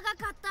長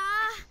かっ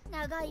た。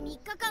長い3日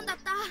間だっ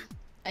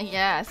た。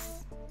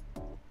Yes.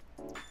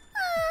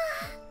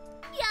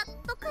 やっ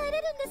と帰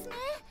れるんですね。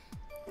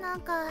な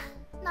んか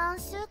何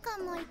週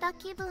間もいた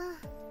気分。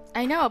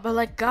I know, but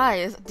like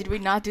guys, did we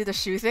not do the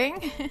shoe thing?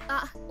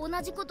 あ、同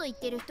じこと言っ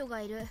てる人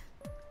がいる。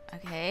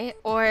Okay,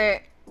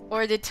 or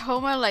did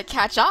Toma like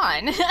catch on?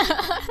 I have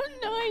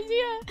no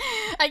idea.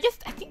 I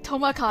think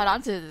Toma caught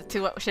on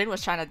to what Shin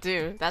was trying to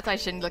do. That's why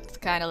Shin looked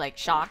kind of like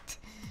shocked.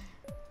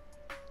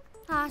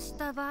 明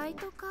日バイ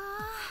トか。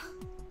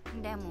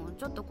でも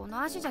ちょっとこ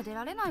の足じゃ出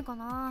られないか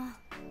な。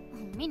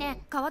ミ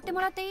ネ、代わっても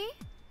らっていい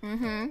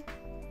？Mm-hmm.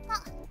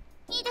 あ、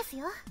いいです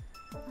よ。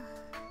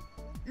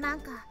な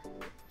んか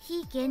非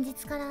現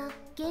実から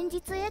現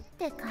実へっ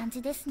て感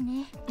じです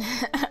ね。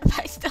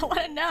I still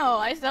want to know.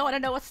 I still want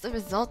to know what's the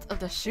result of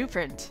the shoe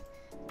print.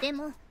 で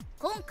も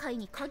今回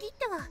に限っ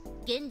ては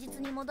現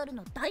実に戻る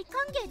の大歓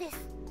迎です。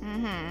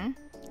Mm-hmm.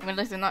 At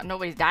least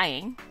nobody's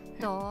dying.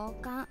 同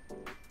感。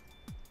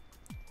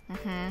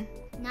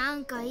Mm-hmm. な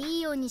んかい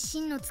いように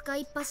真の使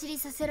いっ走り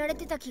させられ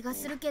てた気が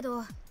するけ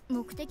ど、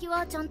目的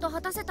はちゃんと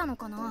果たせたの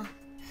かな。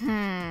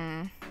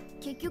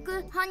結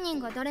局犯人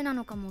が誰な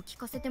のかも聞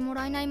かせても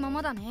らえないま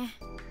まだね。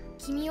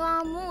君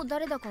はもう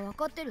誰だか分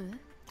かってる？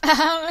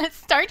 It's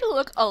starting to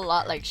look a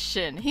lot like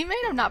Shin. He may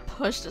have not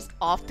pushed us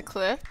off the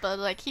cliff, but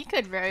like he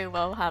could very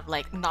well have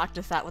like knocked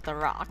us out with a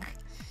rock.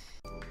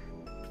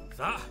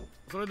 さあ、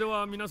それで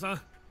は皆さ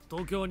ん、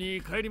東京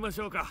に帰りまし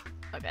ょうか。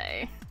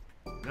Okay.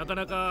 なか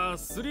なか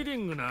スリリ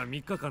ングな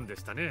3日間で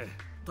したね。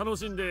楽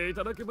しんでい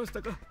ただけまし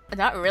たか？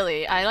 Not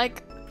really. I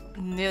like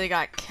nearly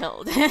got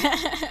killed.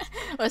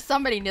 Or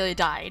somebody nearly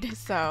died,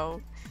 so.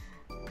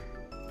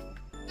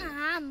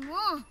 ああ、も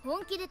う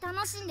本気で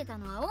楽しんでた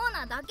のはオー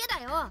ナーだけ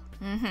だよ。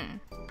Mm-hmm.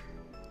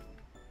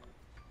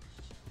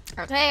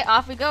 Okay,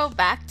 off we go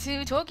back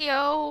to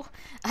Tokyo.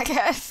 I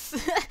guess.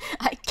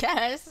 I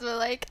guess. But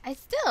like,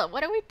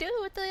 what do we do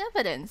with the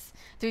evidence?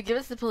 Do we give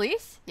it to the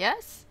police?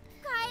 Yes?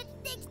 帰っ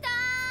てきたー。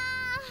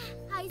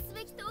愛す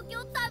べき東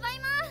京ただい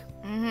ま。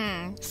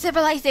Mm-hmm.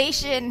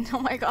 Civilization!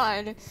 Oh my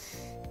god.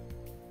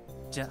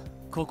 じゃあ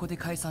ここで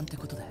解散って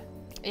ことで。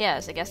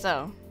Yes, I guess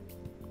so.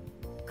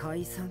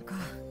 解散か。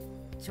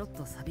ちょっ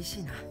と寂し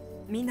いな。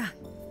みんな、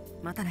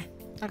またね。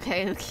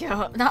Okay,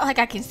 Ukyo. Not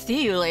like I can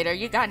see you later.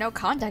 You got no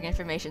contact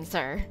information,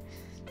 sir.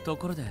 と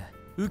ころで、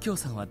右京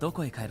さんはど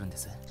こへ帰るんで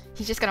す？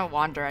 He's just gonna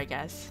wander, I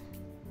guess.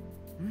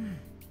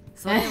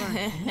 それは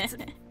秘密。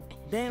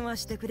電話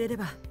してくれれ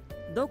ば、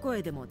どこ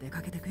へでも出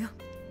かけてくよ。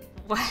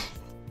What?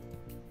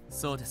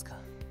 そうですか。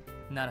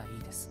ならいい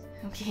です。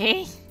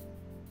Okay.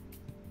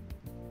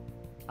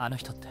 あの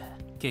人って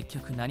結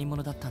局何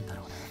者だったんだ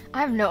ろうな。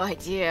I have no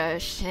idea,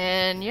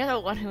 Shin. You're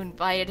the one who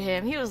invited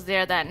him. He was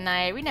there that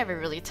night. We never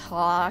really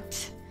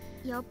talked.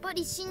 やっぱ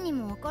り真に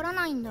もわから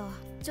ないんだ。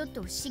ちょっ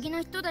と不思議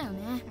な人だよ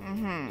ね。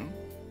Mm-hmm.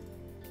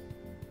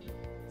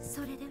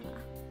 それでは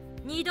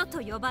二度と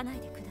呼ばない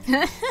でくだ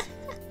さい。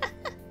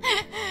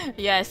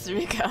Yes,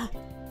 Rika.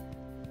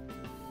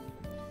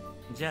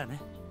 じゃあね、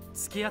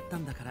付き合った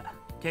んだから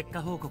結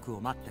果報告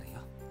を待ってるよ。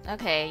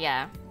Okay,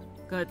 yeah.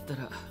 帰った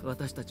ら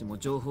私たちも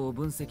情報を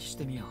分析し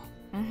てみよ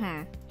う。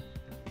Mm-hmm.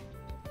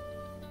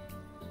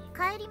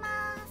 帰りま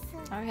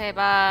す。Okay,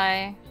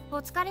 bye. お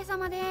疲れ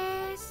様で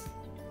す。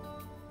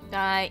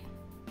Bye.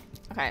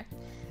 Okay.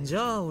 じ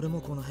ゃあ俺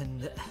もこの辺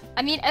で。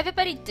I mean,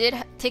 everybody did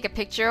take a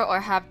picture or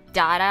have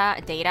data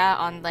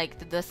on like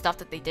the stuff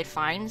that they did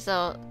find.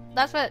 So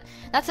that's what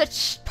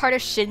part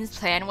of Shin's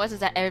plan was, is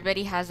that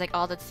everybody has like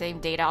all the same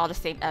data, all the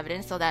same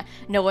evidence, so that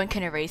no one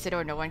can erase it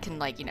or no one can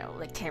like, you know,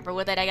 like tamper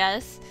with it. I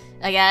guess.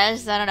 I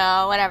don't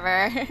know.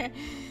 Whatever.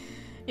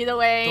 Either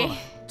way.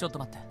 ちょっと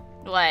待って。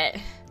 What?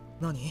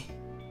 何？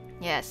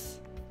 Yes.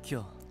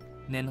 今日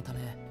念のため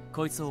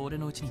こいつを俺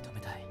の家に泊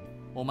めたい。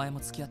お前も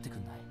付き合ってく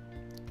んない？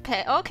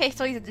 Okay,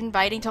 so he's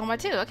inviting Toma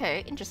too.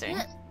 Okay, interesting.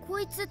 こ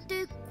いつっ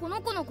てこ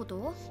の子のこ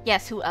と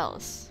Yes, who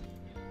else?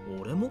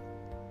 俺も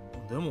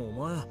でもお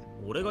前、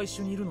俺が一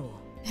緒にいるの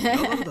嫌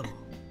がるだろ。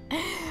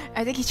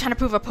I think he's trying to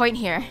prove a point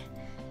here. I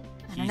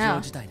非 don't 常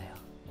know. 事態だよ。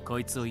こ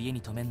いつを家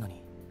に泊めんの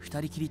に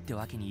二人きりって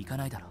わけにいか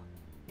ないだろ。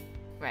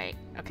Right,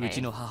 う okay.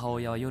 ちの母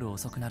親は夜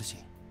遅くなるし、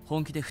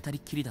本気で二人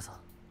っきりだぞ。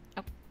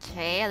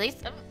Okay, at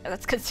least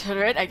let's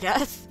consider it, I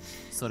guess.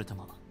 それと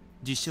も、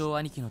自称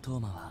兄貴のトー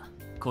マは、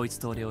こいつ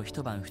と俺を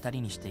一晩二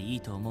人にしてい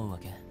いと思うわ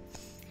け。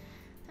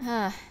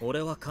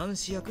俺は監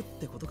視役っ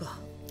てことか。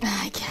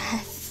I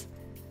guess.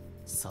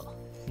 そ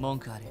う、文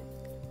句ある。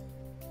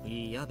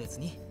いや別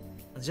に。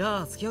じ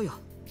ゃあ付き合うよ。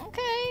Okay,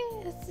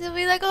 it'll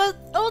be like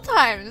old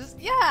times.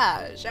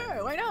 Yeah,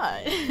 sure, why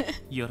not?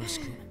 よろし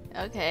く。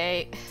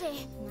Okay. って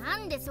な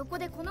んでそこ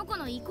でこの子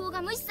の意向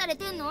が無視され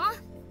てんの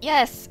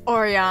Yes,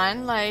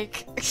 Orion,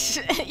 like,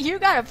 you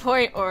got a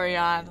point,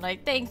 Orion.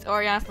 Like, thanks,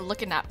 Orion, for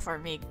looking out for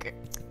me.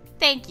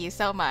 Thank you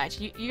so much.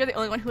 You're the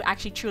only one who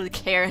actually truly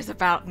cares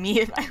about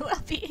me and my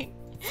well-being.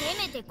 せ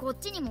めてこっ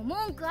ちにも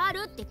文句あ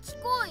るって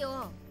聞こう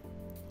よ。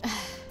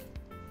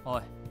お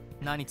い、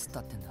何つった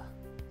ってんだ。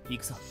行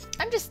くぞ。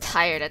I'm just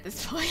tired at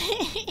this point.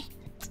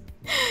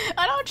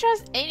 I don't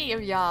trust any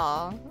of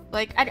y'all.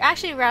 Like, I'd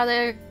actually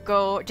rather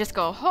just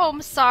go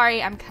home.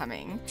 Sorry, I'm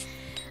coming.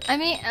 I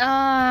mean,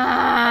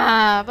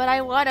 but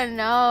I wanna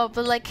know.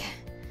 But like,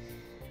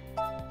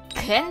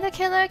 can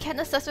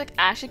the suspect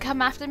actually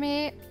come after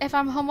me if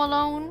I'm home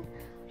alone?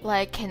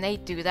 Like, can they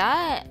do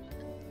that?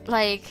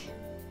 Like,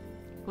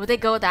 would they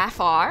go that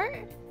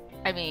far?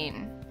 I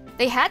mean,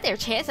 they had their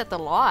chance at the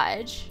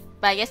lodge,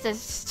 but I guess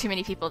there's too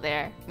many people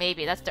there.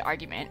 Maybe that's the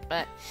argument,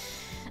 but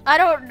I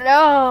don't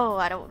know.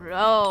 I don't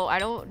know. I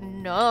don't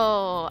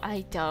know.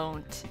 I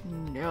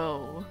don't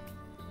know.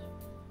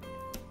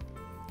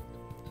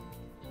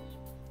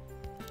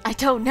 I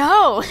don't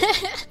know.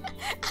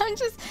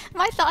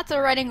 My thoughts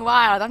are running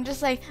wild. I'm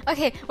just like,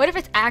 okay, what if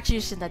it's actually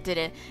Shin that did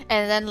it?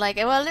 And then like,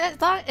 well,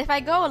 if I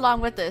go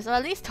along with this, well,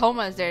 at least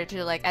Toma is there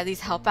to like at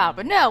least help out.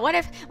 But no, what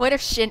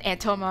if Shin and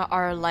Toma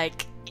are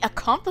like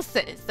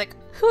accomplices? Like,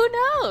 who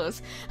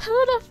knows?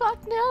 Who the fuck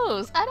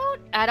knows?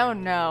 I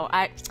don't know.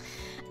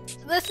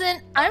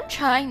 Listen, I'm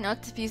trying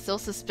not to be so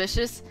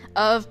suspicious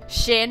of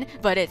Shin,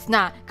 but it's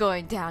not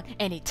going down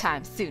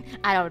anytime soon.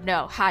 I don't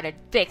know how to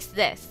fix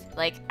this.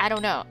 Like, I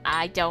don't know.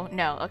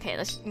 Okay,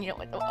 let's, you know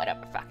what,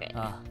 whatever, fuck it.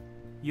 ああ、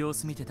様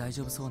子見て大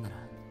丈夫そうなら、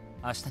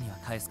明日には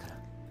返すか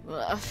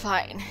ら。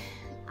Fine.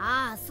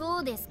 ああ、そ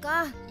うです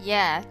か。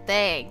Yeah,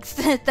 thanks.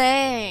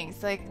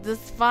 Thanks. Like, this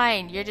is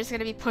fine. You're just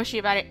gonna be pushy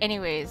about it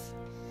anyways.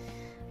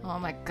 Oh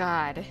my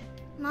god.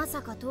 ま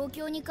さか東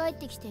京に帰っ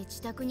てきて自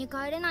宅に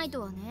帰れない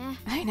とはね。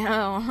I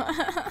know.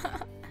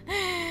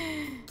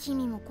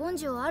 君も根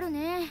性ある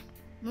ね。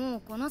も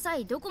うこの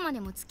際どこまで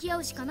も付き合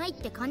うしかないっ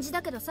て感じ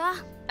だけどさ。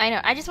I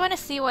know. I just want to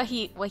see what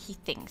he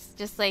thinks.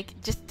 Just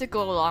to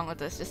go along with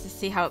this, just to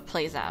see how it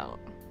plays out.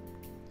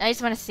 I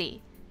just want to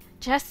see.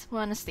 Just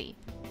want to see.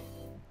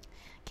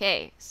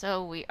 Okay,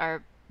 so we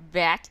are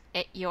back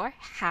at your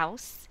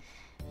house.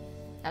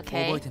 覚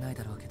Okay. えてない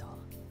だろうけど、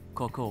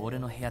ここ俺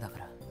の部屋だか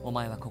ら、お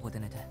前はここで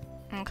寝て。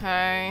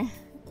Okay.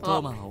 ト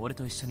ーマは俺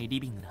と一緒にリ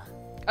ビングな。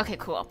Okay,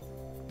 cool.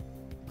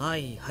 は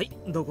いはい、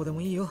どこで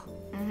もいいよ。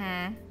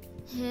Mhm.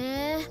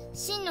 へえ、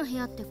シンの部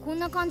屋ってこん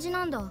な感じ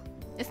なんだ。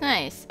It's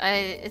nice.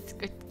 It's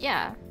good.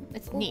 Yeah,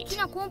 it's 大き neat.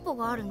 なコンポ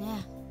があるね。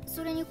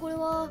それにこれ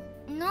は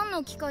何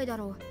の機械だ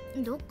ろ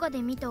う。どっか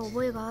で見た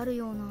覚えがある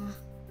ような。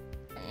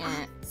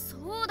あ、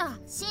そうだ。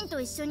シン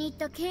と一緒に行っ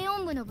た軽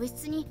音部の部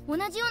室に同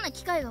じような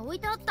機械が置い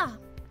てあった。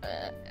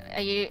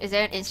Is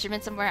there an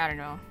instrument somewhere? I don't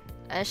know.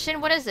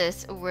 Shin, what is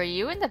this? Were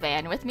you in the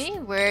band with me?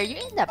 Were you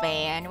in the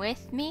band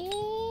with me?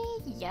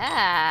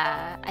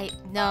 Yeah.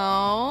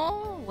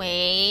 No.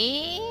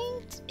 Wait.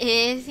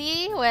 Is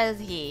he? Was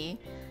he?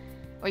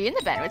 Were you in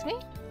the band with me?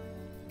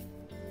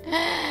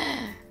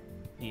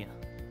 いや、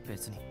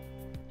別に。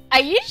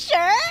Are you sure?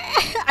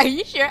 Are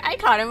you sure? I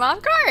caught him off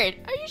guard.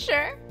 Are you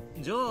sure?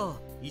 じゃあ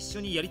一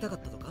緒にやりたか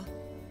ったとか？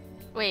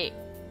 Wait.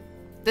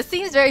 This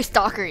seems very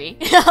stalkery.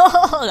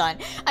 Hold on.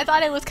 I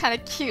thought it was kind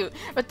of cute,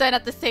 but then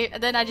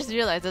then I just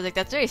realized I was like,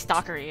 that's very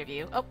stalkery of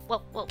you. Oh,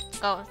 whoa.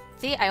 Oh,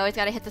 see, I always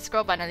gotta hit the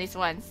scroll button at least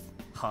once.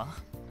 は？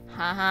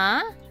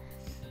 Uh-huh.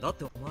 だっ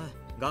てお前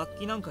楽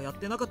器なんかやっ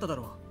てなかっただ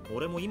ろ。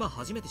俺も今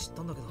初めて知っ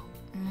たんだけど。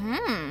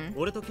Mm-hmm.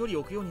 俺と距離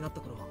置くようになっ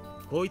た頃、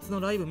こいつの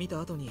ライブ見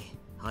た後に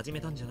始め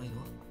たんじゃないの？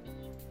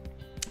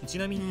ち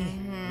なみ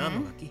に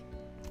何の楽器？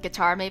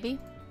 Guitar, maybe?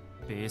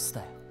 ベース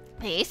だよ。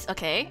 Bass,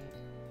 okay. へ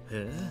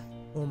え、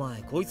お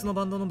前こいつの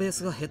バンドのベー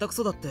スが下手く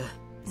そだって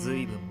ず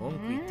いぶん文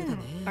句言ってたね。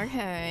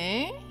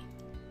Okay.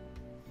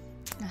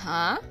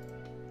 Uh-huh.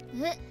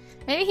 え、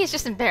 Maybe he's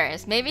just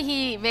embarrassed. Maybe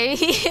he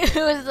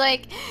was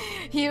like,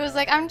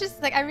 I'm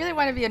just like, I really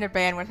want to be in a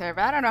band with her,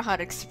 but I don't know how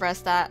to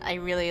express that. I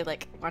really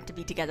like want to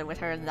be together with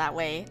her in that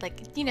way.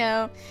 Like, you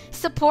know,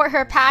 support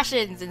her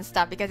passions and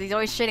stuff because he's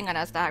always shitting on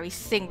us that we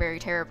sing very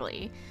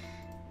terribly.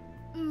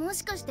 も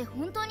しかして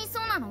本当に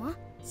そうなの？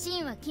シ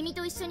ンは君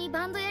と一緒に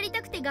バンドやり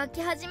たくて楽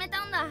器始め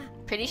たんだ。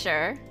 Pretty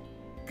sure.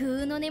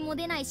 グーの音も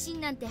出ないシ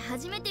ンなんて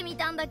初めて見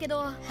たんだけ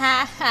ど。 Ha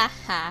ha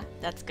ha.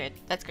 That's good.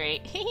 That's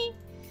great.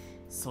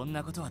 そん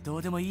なことはど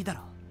うでもいいだ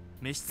ろ。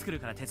飯作る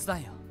から手伝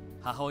えよ。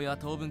母親は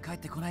当分帰っ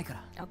てこないか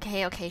ら。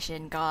Okay, okay,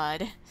 Shin.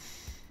 God.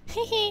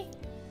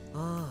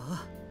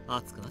 ああ、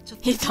熱くなっちゃっ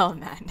た。 He's all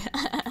mad.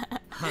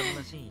 あん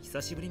なシーン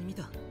久しぶりに見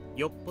た。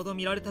よっぽど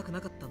見られたく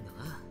なかったんだ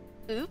な。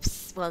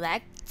 Oops. Well,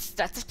 that's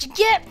what you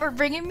get for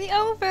bringing me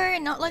over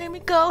and not letting me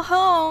go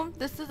home.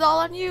 This is all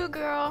on you,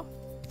 girl.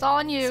 It's all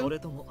on そ you. れ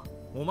とも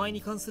お前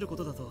に関するこ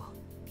とだと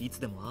いつ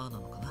でもああな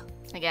のかな。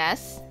 I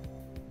guess.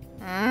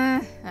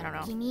 I don't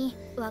know. 君、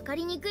わか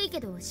りにくいけ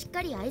どしっ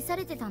かり愛さ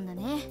れてたんだ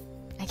ね。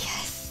 I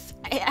guess.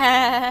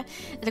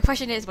 The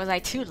question is, was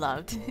I too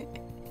loved?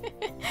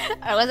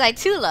 Or was I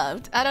too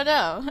loved? I don't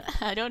know.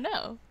 I don't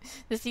know.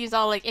 This seems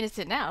all like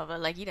innocent now,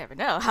 but like you never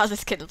know how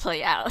this could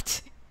play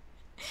out.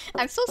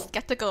 I'm so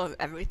skeptical of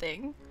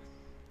everything.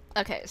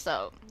 Okay,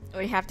 so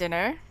we have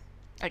dinner,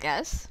 I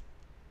guess.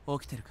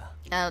 起きてるか？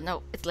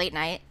 No, it's late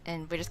night,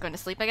 and we're just going to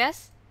sleep, I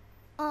guess.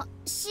 あ、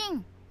シ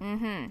ン。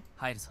Mm-hmm.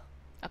 入るぞ。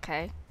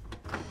 Okay.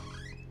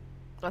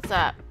 What's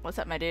up? What's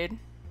up, my dude?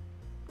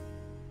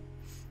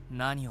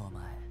 何をお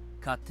前、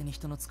勝手に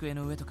人の机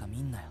の上とか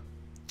見んなよ。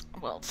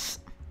 Well,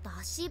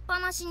 出しっぱ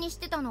なしにし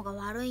てたのが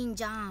悪いん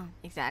じゃん。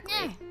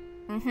 exactly. ね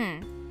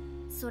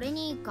Mm-hmm. それ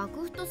に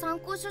楽譜と参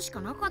考書し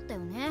かなかったよ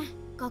ね。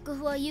楽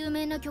譜は有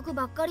名な曲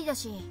ばっかりだ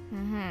し。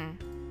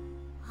 Mm-hmm.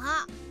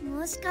 あ、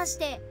もしかし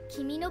て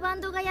君のバ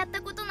ンドがやっ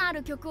たことのあ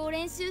る曲を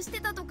練習して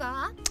たと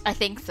か？ I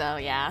think so,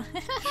 yeah.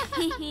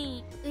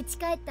 うち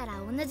帰ったら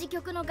同じ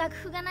曲の楽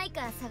譜がない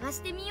か探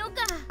してみよう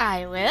か。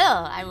 I will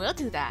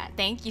do that.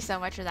 Thank you so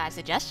much for that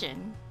suggestion.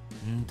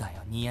 んだ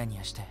よ、ニヤニ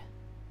ヤして。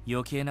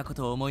余計なこ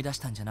とを思い出し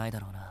たんじゃないだ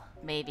ろうな。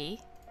 Maybe.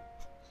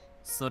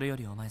 それよ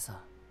りお前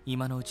さ、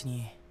今のうち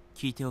に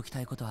聞いておき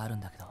たいことあるん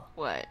だけど。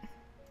 What?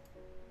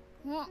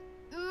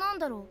 なん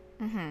だろ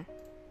Mm-hmm.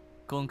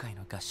 今回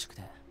の合宿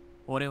で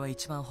俺は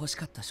一番欲し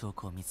かった証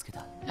拠を見つけ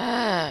た。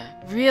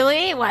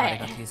 Really? あれ What?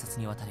 が警察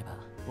に渡れば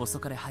遅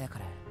かれ早か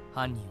れ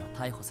犯人は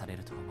逮捕され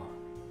ると思う。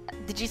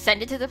 Did you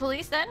send it to the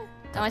police then?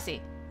 Oh, I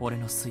see. 俺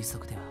の推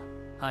測では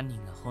犯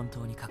人が本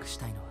当に隠し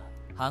たいのは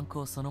犯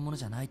行そのもの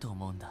じゃないと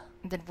思うんだ。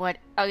 Then what?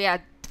 Oh yeah.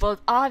 Well,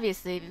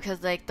 obviously,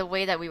 because like the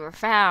way that we were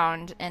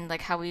found and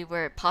like how we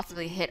were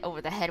possibly hit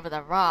over the head with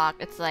a rock,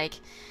 it's like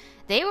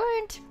they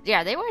weren't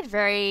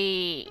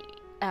very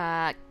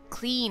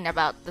clean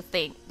about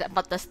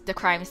the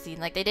crime scene.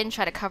 Like they didn't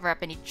try to cover up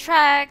any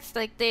tracks.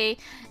 Like they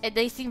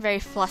seemed very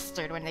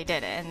flustered when they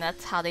did it, and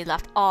that's how they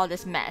left all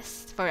this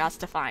mess for us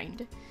to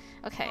find. う。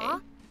 Okay.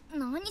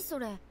 何そ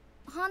れ？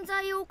犯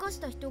罪を犯し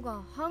た人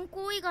が犯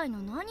行以外の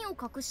何を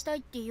隠したい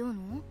っていう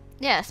の？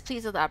 Yes,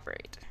 please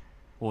elaborate.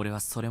 俺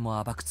はそれ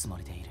も暴くつも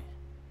りでいる。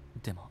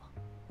でも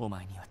お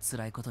前には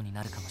辛いことに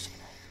なるかもしれ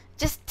ない。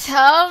 Just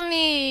tell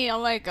me.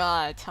 Oh my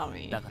God, tell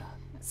me. だから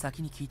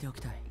先に聞いてお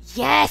きたい。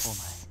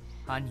 Yes.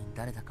 お前犯人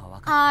誰だか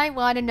分かる？ I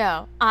wanna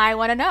know. I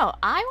wanna know.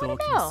 I 動 wanna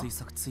機の know. 推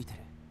測ついてる。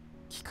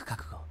聞く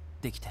覚悟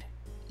できてる。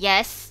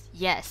 Yes,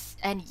 yes,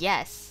 and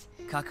yes.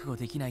 覚悟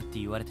できないって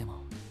言われても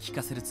聞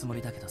かせるつも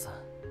りだけどさ。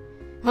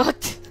 What?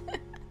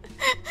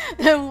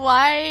 Then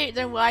why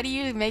do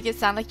you make it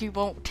sound like you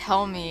won't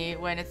tell me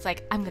when it's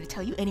like I'm gonna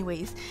tell you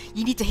anyways?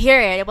 You need to hear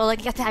it. Well,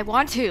 like yes, I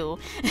want to.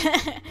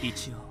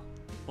 一応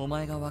お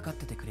前が分かっ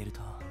ててくれる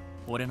と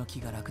俺の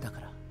気が楽だか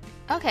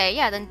ら。 Okay,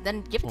 yeah,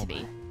 then give it お to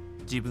前 me.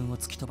 自分を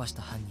突き飛ばし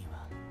た犯人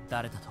は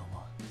誰だと思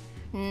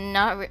う？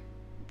 Not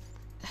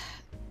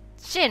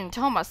Shin,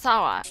 Toma,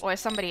 Sawa, or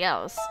somebody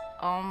else.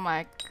 Oh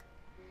my.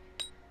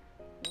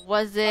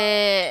 Was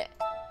it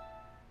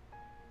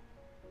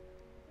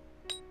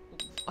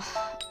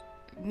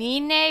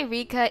Mine,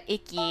 Rika,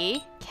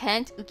 Iki,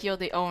 Kent, Ukyo,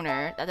 the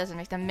owner? That doesn't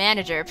make the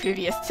manager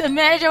previous. The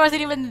manager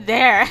wasn't even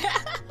there.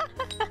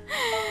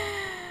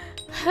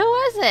 Who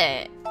was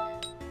it?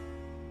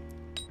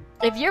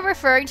 If you're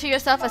referring to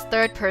yourself as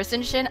third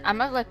person, Shin, I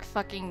might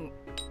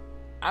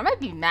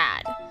be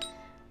mad.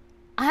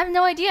 I have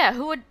no idea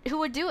who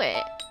would do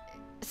it.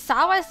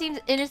 Sawa seems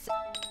innocent.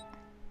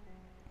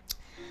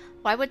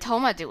 Why would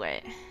Toma do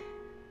it?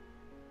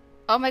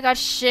 Oh my god,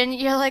 Shin,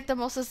 you're like the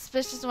most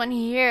suspicious one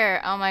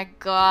here. Oh my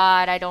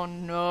god, I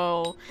don't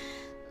know.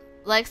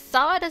 Like,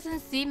 Sawa doesn't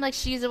seem like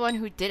she's the one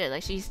who did it.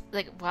 Like, she's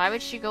like, why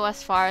would she go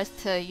as far as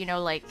to, you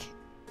know, like...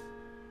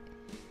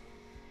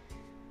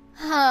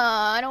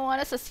 I don't want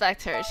to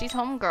suspect her. She's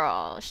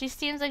homegirl. She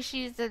seems like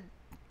she's a...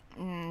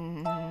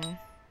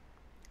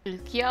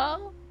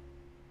 Ukyo?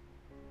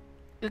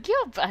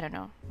 Ukyo? I don't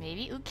know.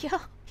 Maybe Ukyo?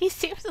 He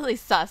seems really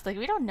sus. Like,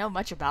 we don't know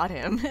much about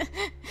him.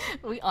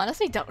 We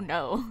honestly don't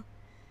know.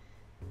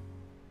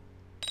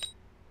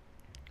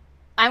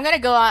 I'm gonna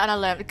go out on a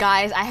limb.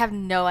 Guys, I have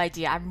no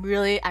idea. I'm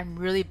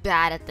really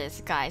bad at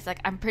this, guys. Like,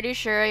 I'm pretty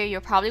sure you're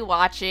probably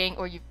watching,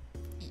 or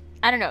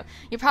I don't know.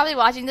 You're probably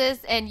watching this,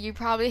 and you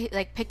probably,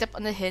 like, picked up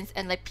on the hints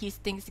and, like,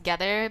 pieced things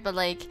together, but,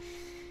 like,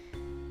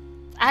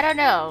 I don't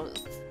know.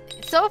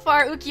 So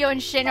far, Ukyo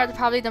and Shin are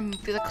probably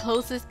the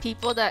closest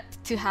people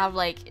to have,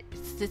 like,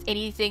 this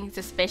anything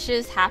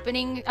suspicious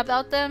happening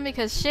about them,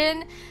 because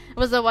Shin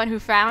was the one who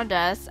found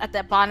us at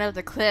the bottom of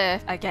the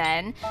cliff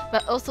again,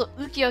 but also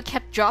Ukyo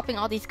kept dropping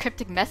all these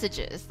cryptic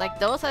messages. Like,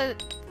 those are...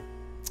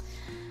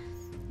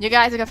 You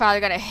guys are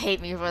probably gonna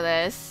hate me for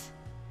this.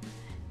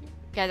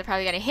 You guys are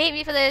probably gonna hate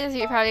me for this.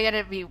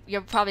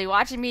 You're probably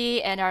watching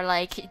me and are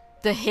like,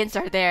 the hints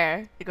are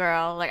there,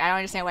 girl. Like, I don't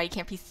understand why you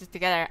can't piece this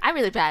together. I'm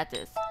really bad at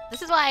this.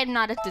 This is why I'm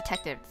not a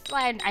detective. This is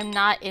why I'm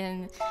not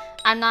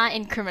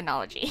in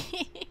criminology.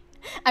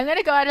 I'm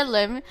gonna go out on a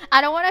limb.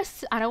 I don't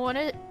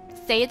wanna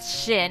say it's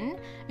Shin,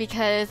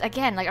 because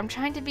again, like, I'm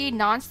trying to be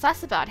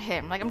non-sus about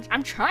him. Like,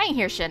 I'm trying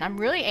here, Shin. I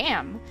really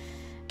am.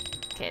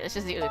 Okay, let's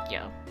just do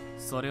Ukyo.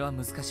 それは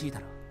難しいだ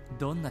ろ。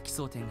どんな奇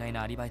想天外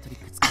なアリバイトリッ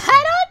ク I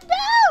don't know!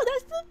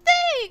 That's the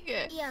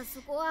thing! いや、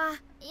そこは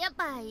やっ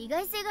ぱ意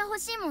外性が欲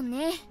しいもん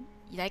ね。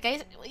 Like, you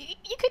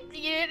could,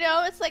 you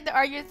know, it's like the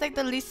argument's like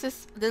the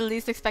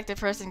least expected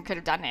person could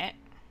have done it.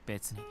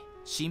 別に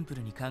シンプ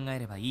ルに考え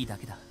ればいいだ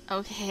けだ。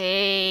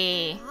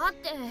Okay. だっ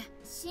て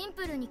シン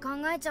プルに考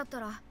えちゃっ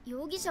たら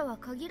容疑者は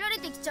限られ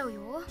てきちゃう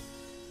よ。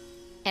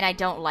 And I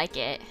don't like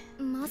it.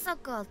 まさ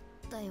か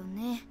だよ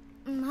ね。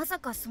まさ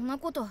かそんな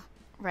こと。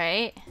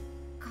 Right?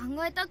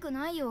 考えたく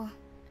ないよ。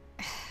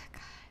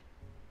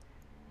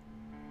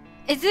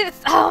 Is it?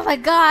 Oh my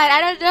god,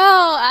 I don't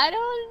know.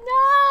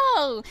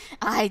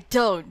 I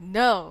don't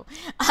know.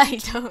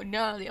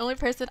 The only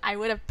person I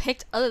would have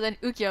picked other than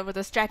Ukyo with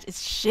a stretch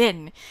is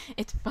Shin.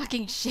 It's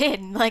fucking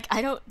Shin. Like,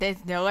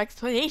 there's no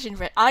explanation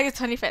for it. August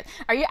 25th.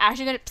 Are you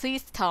actually gonna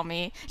please tell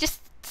me?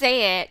 Just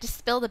say it. Just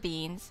spill the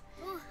beans.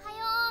 おはよ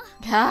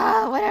う。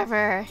 Ah,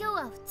 whatever. 今日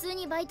は普通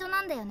にバイト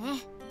なんだよ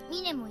ね。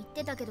ミネも言っ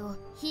てたけど、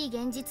非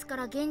現実か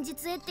ら現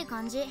実へって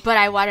感じ。 But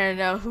I want to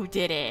know who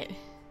did it.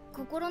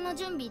 心の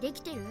準備で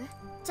きてる？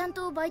ちゃん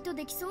とバイト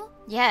できそう？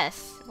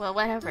 Yes. Well, と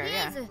whatever. り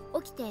あえ Yeah. ず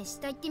起きて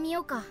下行ってみ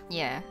ようか。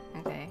 Yeah.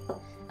 Okay.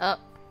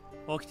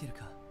 Oh. 起きてる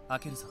か開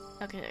けるぞ。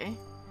 Okay.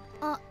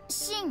 あ、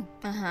シン。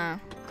 Uh-huh.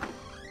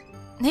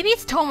 Maybe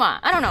it's Toma.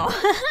 I don't know.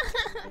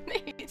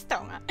 Maybe it's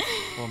Toma.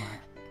 お前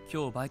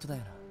今日バイトだ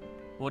よな。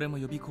俺も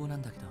予備校な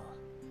んだけど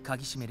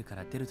鍵閉めるか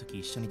ら出るとき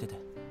一緒に出て。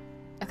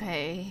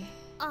 Okay.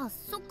 あ、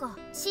そっか。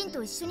シン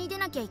と一緒に出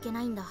なきゃいけ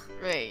ないんだ。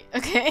 Right.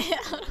 Okay. I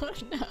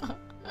don't know.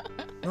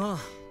 ああ、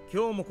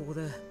今日もここ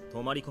で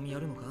泊まり込みや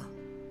るのか？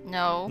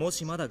 No. も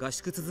しまだ合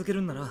宿続け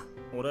るんなら、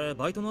俺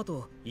バイトの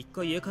後一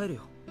回家帰る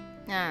よ。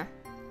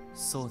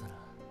そうだな。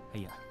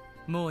いや、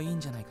もういいん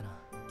じゃないかな。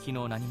昨日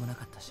何もな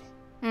かったし。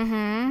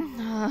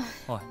Mm-hmm.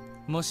 おい、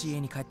もし家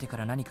に帰ってか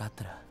ら何かあっ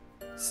たら、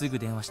すぐ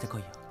電話してこ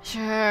いよ。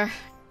Sure.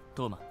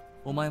 トーマ、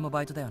お前も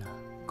バイトだよな。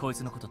こい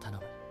つのこと頼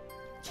む。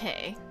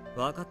Okay.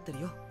 分かって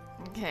るよ。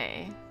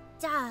Okay.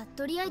 じゃあ、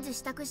とりあえず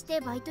支度し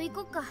てバイト行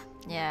こっか。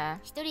 Yeah.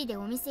 一人で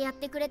お店やっ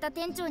てくれた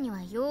店長に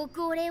はよー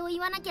くお礼を言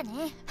わなきゃ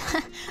ね。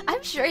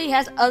I'm sure he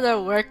has other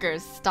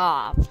workers.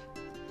 Stop.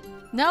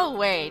 No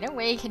way. No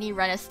way can he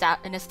run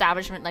an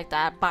establishment like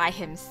that by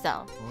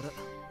himself.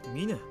 あれ、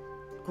ミネ、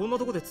こんな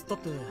とこで釣ったっ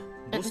て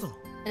どうしたの？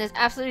 And there's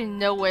absolutely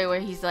no way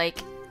where he's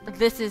like,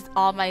 this is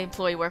all my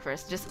employee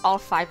workers. Just all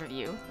 5 of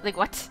you. Like,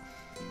 what?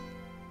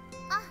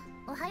 あ、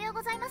おはよう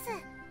ございます。って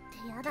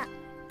やだ。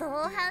同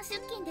伴出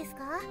勤です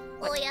か？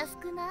お安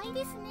くない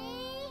ですね。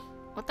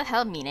 What the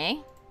hell,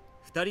 Mine?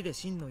 二人で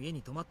シンの家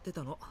に泊まって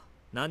たの。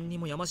何に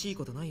もやましい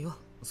ことないよ。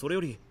それ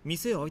より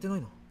店開いてな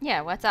いの？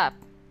 Yeah, what's up?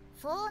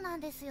 そうなん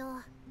です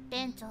よ。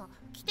店長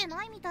来て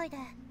ないみたいで。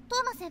ト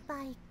ーマ先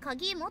輩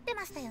鍵持って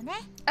ましたよね。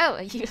Oh,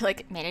 are you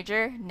like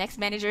manager? Next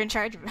manager in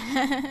charge?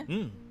 う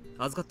ん、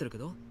預かってるけ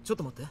ど、ちょっ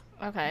と待って。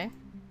Okay.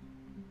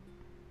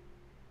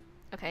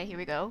 Okay, here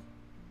we go. よ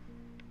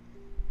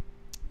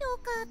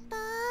かった。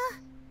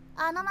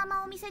あのま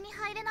まお店に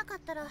入れなかっ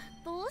たら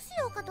どうし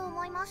ようかと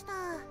思いました。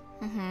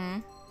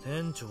Mm-hmm.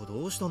 店長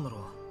どうしたんだろ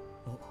う。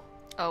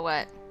 Oh,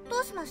 what? ど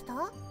うしました？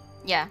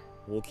 Yeah.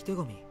 置き手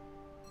紙。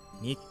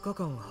3日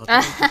間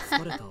働いて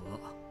疲れたわ。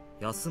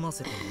休ま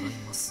せてもらい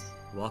ます。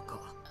若。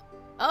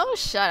 Oh,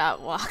 shut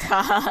up,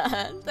 Waka.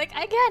 Like,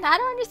 again, I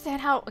don't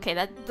understand how... Okay,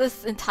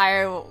 this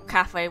entire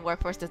cafe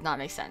workforce does not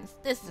make sense.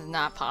 This is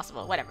not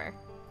possible. Whatever.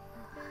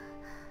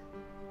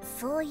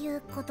 そうい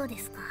うことで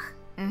すか。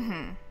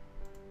Mm-hmm.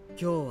 今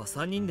日は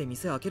3人で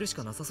店開けるし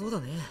かなさそうだ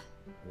ね。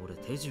俺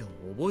手順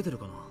覚えてる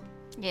かな？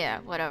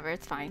 Yeah, whatever,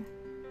 it's fine.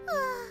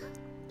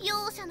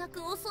 容赦なく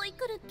襲い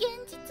来る現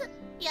実。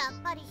や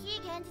っぱり非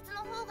現実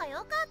の方が良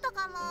かった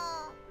か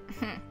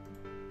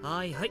も。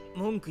はいはい、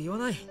文句言わ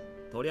ない。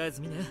とりあえず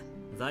見ね。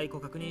在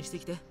庫確認して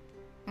きて。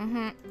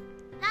Mm-hmm.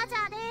 ラジ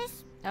ャーで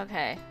す。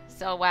 Okay,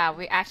 so wow,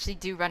 we actually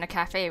do run a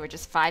cafe with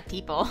just 5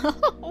 people.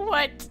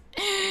 What?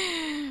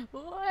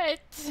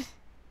 What? This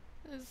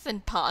is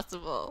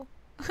impossible.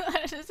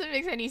 It doesn't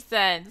make any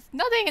sense.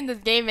 Nothing in this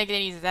game makes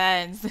any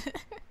sense.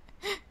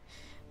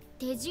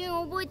 手順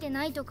を覚えて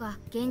ないとか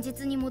現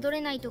実に戻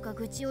れないとか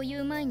愚痴を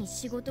言う前に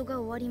仕事が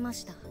終わりま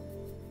した。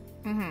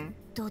Mm-hmm.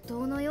 怒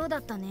涛のようだ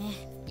ったね。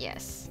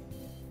 Yes.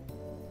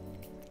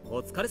 お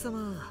疲れ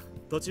様。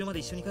途中まで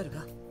一緒に帰る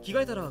か？着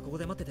替えたらここ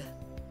で待ってて。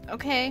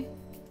 Okay.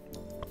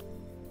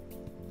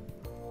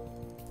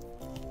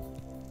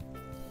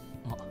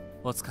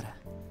 お疲れ。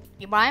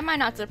Why am I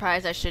not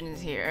surprised that Shin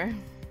is here?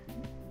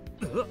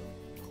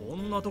 こ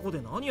んなとこ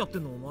で何やって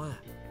んのお前。予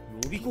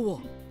備校は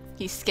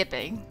He's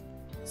skipping.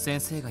 先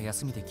生が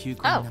休みで休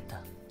校になっ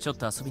た。ちょっ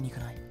と遊びに行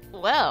かない？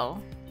 Well. は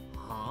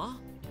あ？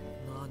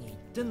何言っ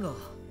てんだ。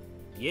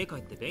家帰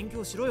って勉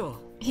強しろよ。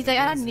He's like,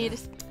 I don't need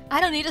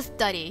to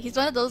study. He's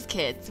one of those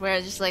kids where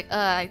it's just like,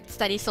 I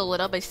study so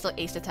little, but I still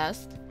ace the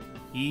test.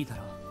 いいだ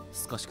ろう。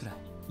少しくらい。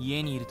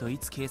家にいるとい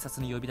つ警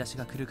察の呼び出し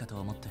が来るかと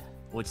思って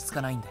落ち着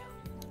かないんだよ。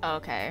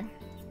Okay.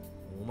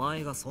 お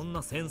前がそん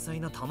な繊細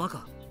な玉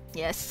か。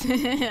Yes,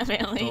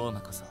 apparently. トー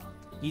マこそ、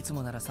いつ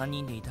もなら3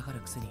人でいたがる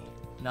くせに、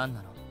何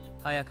なの？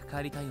早く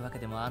帰りたいわけ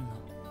でもあんの？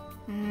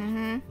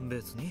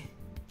別に。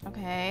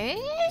Okay.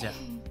 じゃあ、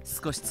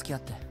少し付き合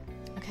って。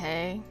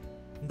Okay.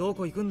 ど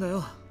こ行くんだ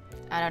よ。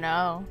I don't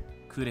know.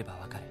 来れば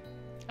わかる。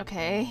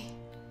Okay.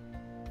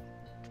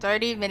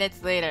 30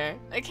 minutes later.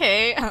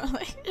 Okay. I'm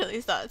like,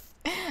 really sus.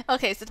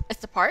 Okay, so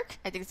it's the park?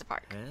 I think it's the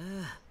park.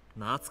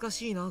 懐か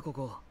しいな、こ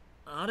こ。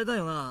あれだ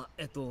よな、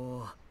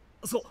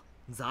そう、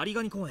ザリ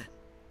ガニ公園。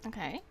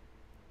Okay.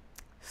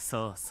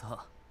 そうそう。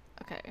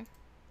Okay.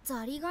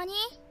 ザリガニ？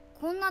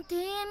こんな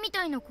庭園み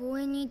たいな公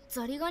園に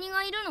ザリガニ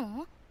がいる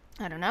の？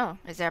 I don't know.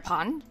 Is there a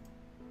pond?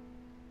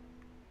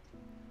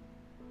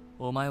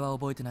 お前は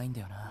覚えてないんだ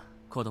よな。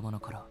子供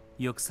の頃、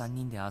よく3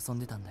人で遊ん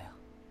でたんだよ。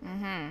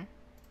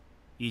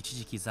一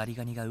時期ザリ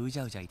ガニがうじ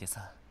ゃうじゃいて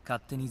さ、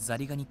勝手にザ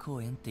リガニ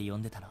公園って呼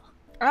んでたの。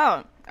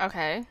Oh,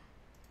 okay.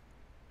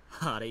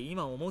 あれ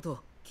今思う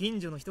と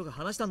近所の人が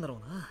話したんだろう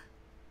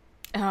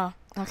な。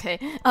Oh, okay.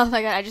 Oh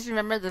my god, I just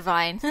remember the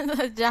vine.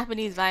 The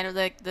Japanese vine of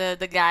the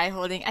guy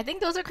holding, I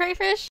think those are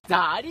crayfish?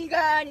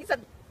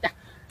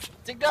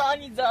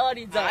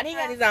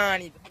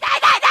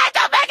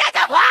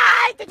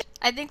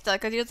 I think so,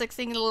 because he was like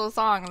singing a little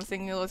song and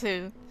singing a little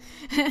too.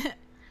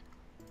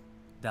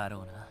 だ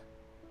ろうな。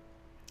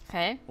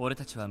Okay. 俺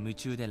たちは夢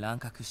中で乱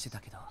獲してた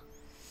けど。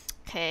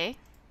Okay.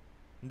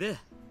 で、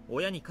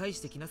親に返し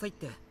てきなさいっ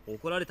て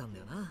怒られたんだ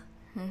よな。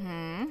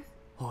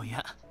お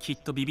や、きっ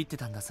とビビって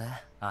たんだぜ、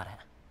あれ。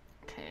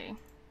Okay.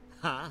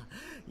 はあ、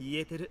言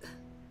えてる。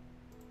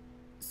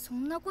そ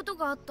んなこと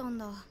があったん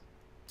だ。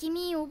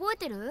君覚え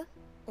てる？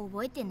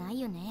覚えてな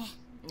いよね。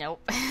Nope.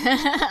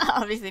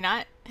 Obviously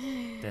not.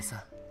 で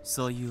さ、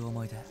そういう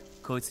思い出、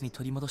こいつに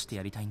取り戻して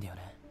やりたいんだよ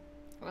ね。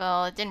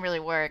Well, it didn't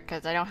really work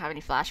because I don't have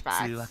any flashbacks.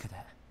 そういうわけで、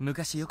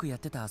昔よくやっ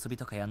てた遊び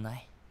とかやんな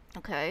い？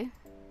 Okay.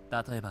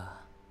 例え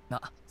ば、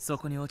そ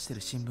こに落ちて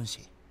る新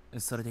聞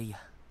紙。それでいいや。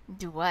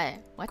Do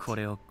what? What? こ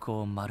れを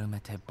こう丸め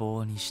て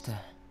棒にして。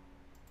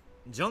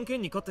じゃんけ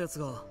んに勝ったやつ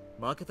が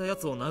負けたや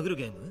つを殴る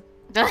ゲーム？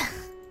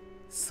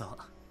そう、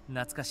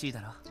懐かしい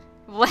だろ。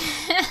What?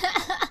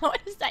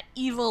 What is that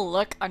evil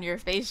look on your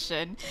face,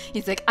 Shin?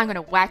 He's like, I'm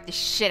gonna whack the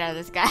shit out of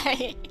this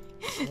guy.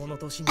 この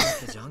年になっ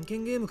てじゃんけ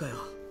んゲームかよ。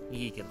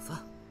いいけど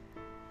さ。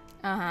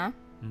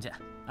じゃ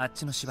あ、あっ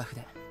ちの芝生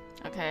で。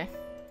Okay.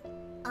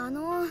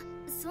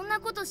 そんな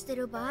ことして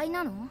る場合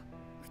なの？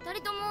二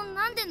人とも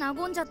なんで和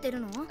んじゃってる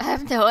の？ I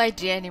have no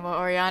idea anymore,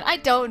 Orion. I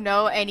don't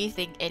know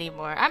anything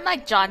anymore. I'm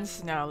like Jon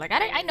Snow. Like,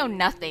 I know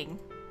nothing.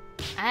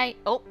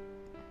 Oh.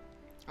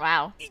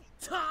 Wow.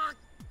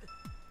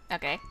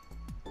 Okay.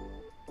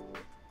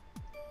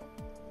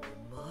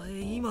 お前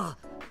今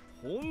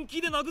本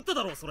気で殴った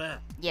だろそれ。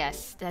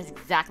 Yes, that's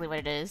exactly what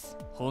it is.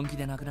 本気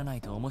で殴らな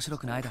いと面白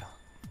くないだろ。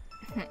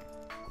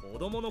子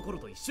供の頃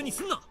と一緒に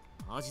すんな。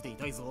マジで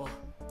痛いぞ。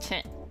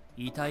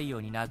痛いよ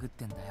うに殴っ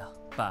てんだよ、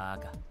バ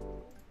ーカ。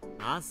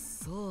あ、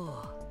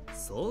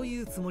そう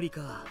いうつもり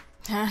か。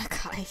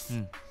Guys. う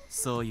ん、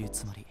そういう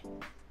つもり。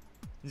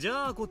じ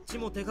ゃあこっち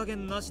も手加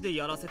減なしで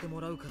やらせて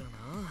もらうか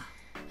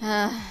ら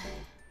な。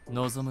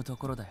望むと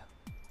ころだよ。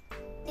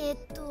二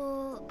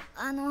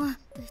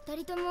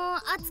人とも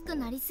熱く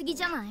なりすぎ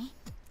じゃない？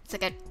 It's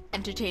like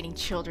I'm entertaining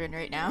children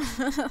right now.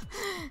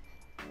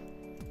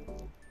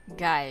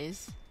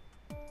 Guys.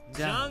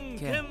 じゃん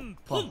けん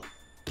ぽん。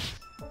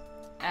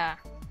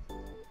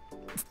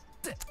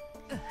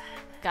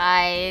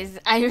Guys,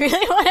 I really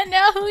want to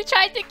know who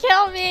tried to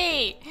kill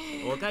me!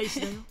 お返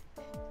しだよ。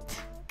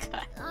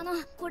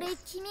これ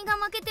君が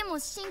負けても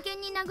真剣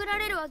に殴ら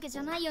れるわけじ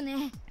ゃないよ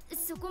ね。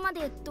そこま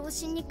で童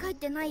心に帰っ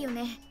てないよ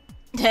ね。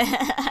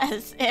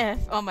As if.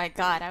 Oh my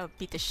god, I would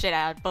beat the shit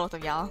out of both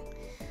of y'all.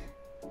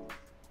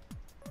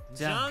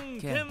 じゃん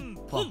けん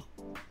ぽん。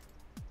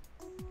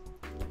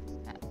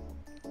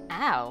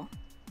Ow.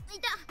 い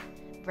た。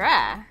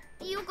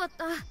Bruh. よかっ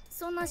た。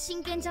そんな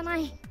真剣じゃな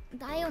い。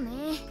だよ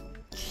ね。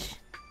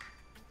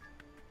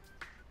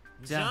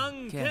じゃ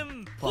んけ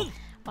んぽん。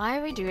Why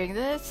are we doing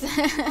this?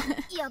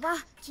 やば、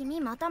君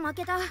また負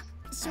けた。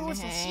勝者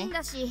シン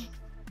だし。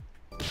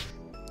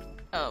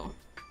Oh.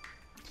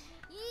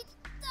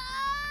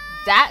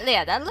 That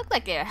looked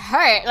like it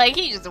hurt. Like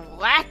he just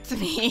whacked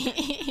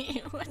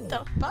me. What the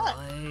fuck?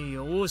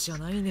 容赦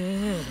ない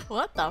ね。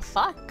 What the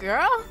fuck,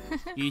 girl?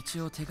 一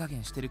応手加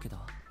減してるけど。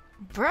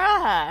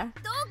Bruh.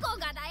 どこ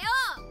がだよ。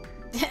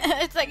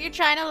It's like you're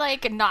trying to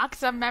like knock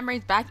some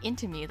memories back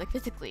into me, like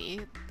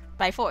physically,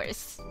 by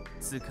force.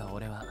 つうか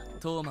俺は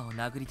トーマを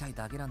殴りたい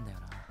だけなんだよ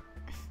な。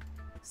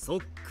そっ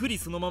くり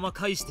そのまま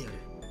返してやる。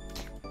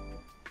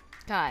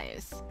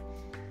 Guys,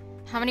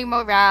 how many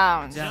more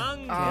rounds? じゃん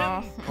けん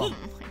Oh ぽん。 my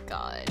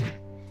god.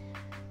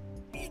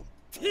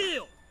 て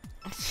よ。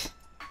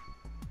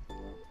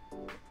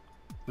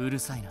うる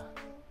さいな。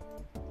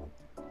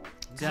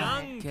じゃ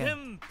んけ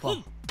んぽ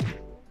ん。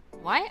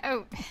 Why?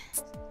 Oh,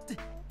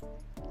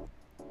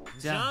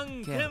 じゃ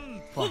んけ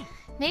んぽん。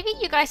 maybe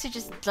you guys should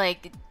just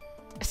like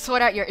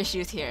sort out your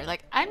issues here.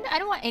 Like, I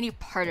don't want any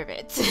part of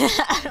it.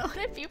 I don't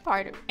want to be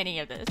part of any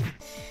of this.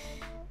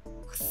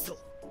 くそ。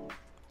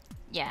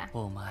 Yeah.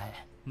 お前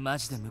マ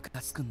ジでム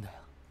カつくんだよ。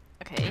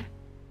 Okay.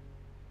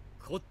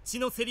 こっち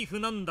のセリフ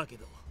なんだけ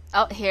ど。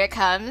 Oh, here it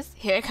comes.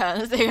 Here it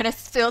comes. They're gonna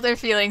spill their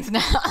feelings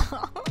now.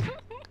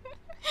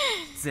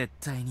 絶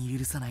対に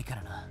許さないか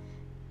らな。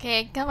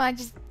 Okay, come on,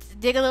 just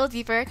dig a little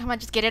deeper. Come on,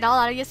 just get it all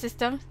out of your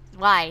system.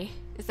 Why?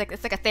 It's like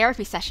a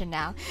therapy session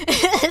now.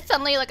 It's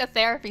suddenly like a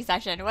therapy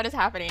session. What is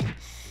happening?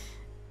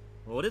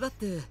 俺だっ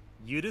て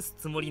許す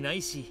つもりな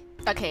いし。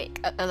 Okay,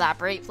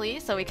 elaborate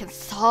please, so we can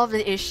solve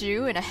the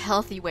issue in a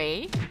healthy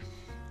way.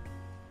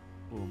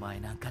 お前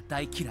なんか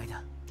大嫌い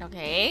だ。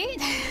 Okay.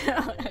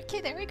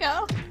 Okay, there we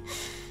go.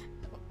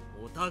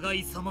 お互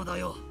い様だ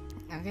よ。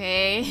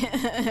 Okay.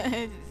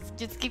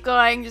 Just keep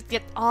going. Just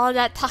get all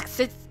that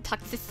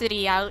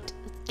toxicity out.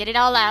 Get it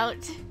all out.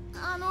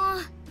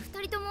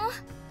 二人とも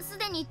す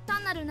でに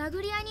単なる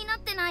殴り合いになっ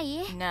てない？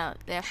 No,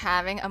 they're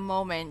having a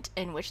moment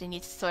in which they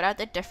need to sort out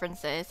the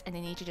differences and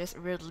they need to just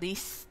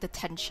release the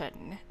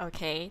tension.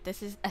 Okay?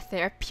 This is a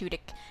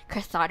therapeutic,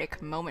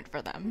 cathartic moment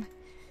for them.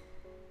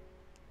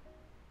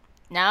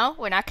 No?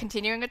 We're not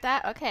continuing with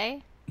that?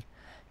 Okay.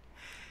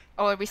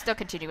 Or we still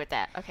continue with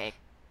that? Okay.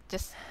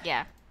 Just,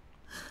 yeah.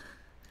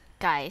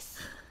 Guys,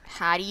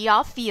 how do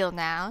y'all feel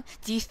now?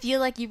 Do you feel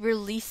like you've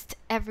released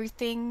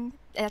everything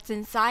that's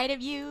inside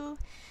of you?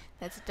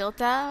 That's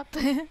built up?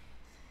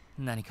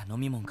 何か飲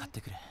み物買って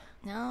くれ。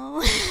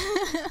 No?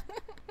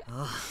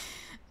 あ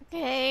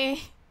Okay.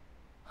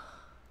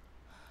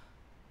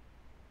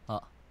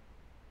 あ、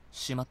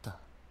しまった。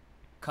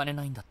金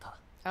ないんだった。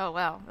 Oh,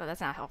 well,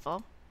 that's not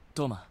helpful.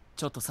 トーマ、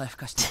ちょっと財布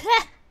貸して。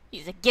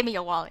 He's like, give me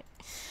your wallet.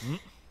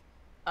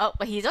 Oh,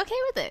 but he's okay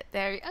with it.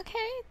 There, okay.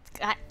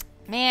 God,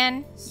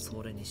 man.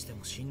 それにして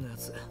も真のや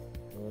つ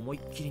思い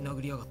っきり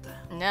殴りやがった。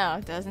 No,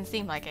 it doesn't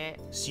seem like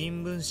it.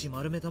 新聞紙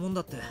丸めたもん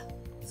だって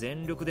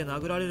全力で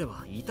殴られれ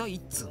ば痛い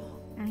っつう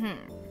の。 Mm-hmm.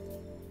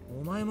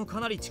 お前もか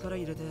なり力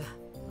入れて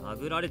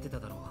殴られてた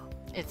だろ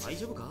う。 It's 大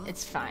丈夫か？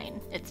 it's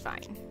fine. It's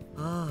fine.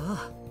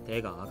 ああ、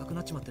手が赤く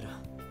なっちまってる。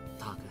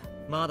たく、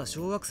まだ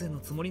小学生の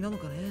つもりなの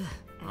かね、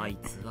あい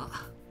つは。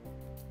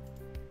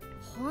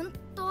ほんと、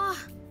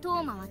ト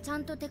ーマはちゃ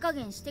んと手加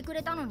減してく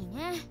れたのに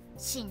ね。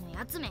シンの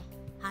やつめ、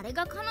あれ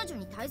が彼女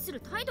に対する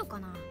態度か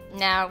な。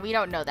 Now, we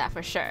don't know that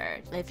for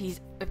sure. If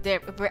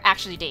we're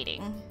actually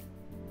dating.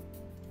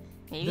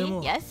 Maybe? で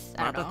も、 Yes?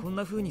 I また don't こ know. ん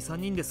な風に3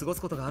人で過ご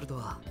すことがあると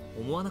は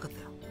思わなかっ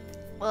たよ。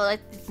 Well,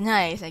 it's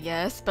nice, I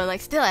guess. But,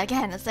 like, still,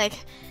 again, it's like,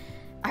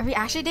 are we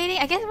actually dating?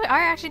 I guess we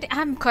are actually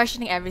I'm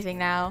questioning everything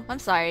now. I'm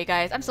sorry,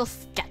 guys. I'm so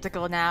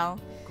skeptical now.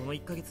 この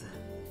1ヶ月、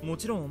も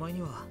ちろんお前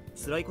には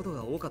辛いこと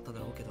が多かっただ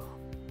ろうけど、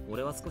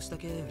俺は少しだ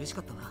け嬉し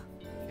かったな。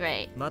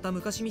 Great. また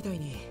昔みたい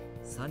に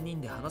3人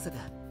で話せて、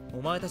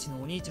お前たち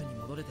のお兄ちゃんに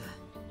戻れて、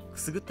く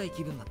すぐったい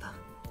気分だった。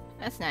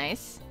 That's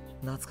nice.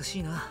 懐かし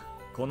いな。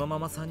このま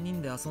ま3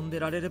人で遊んで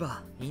られれ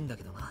ばいいんだ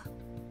けどな。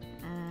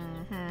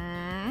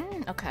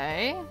 Mm-hmm.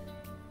 Okay.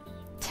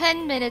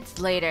 10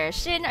 minutes later.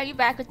 Shin, are you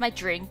back with my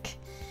drink?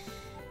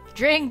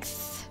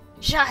 Drinks!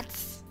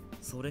 Shots!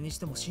 それにし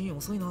てもシーン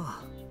遅い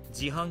な。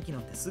自販機な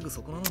んてすぐ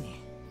そこなのに。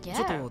 Yeah.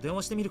 ちょっと電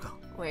話してみるか。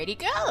 Where'd he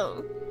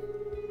go?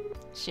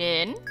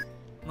 Shin?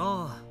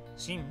 ああ、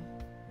シン。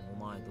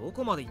お前ど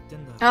こまで行って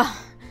んだよ。 Oh,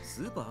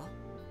 スーパ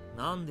ー？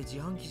なんで自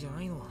販機じゃ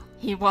ないの？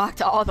 he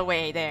walked all the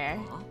way there.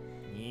 あ？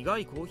苦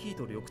いコーヒー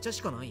と緑茶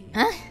しかない？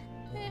 Huh?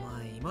 お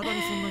前、未だ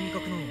にそんな味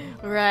覚な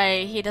の？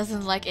 Right, he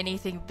doesn't like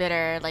anything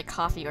bitter like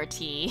coffee or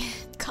tea.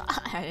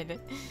 God.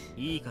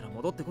 いいから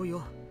戻ってこい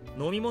よ。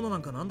飲み物な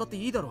んかなんだって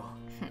いいだろ。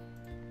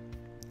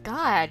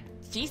 God,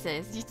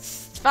 Jesus.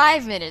 It's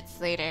 5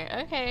 minutes later.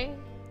 Okay.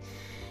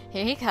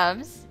 Here he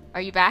comes.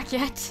 Are you back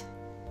yet?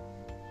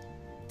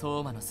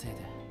 トーマのせいで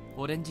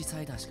オレンジ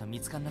サイダーしか見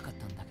つからなかっ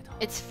たんだけど。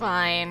 It's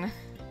fine.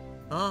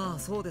 ああ、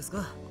そうです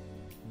か。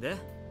で、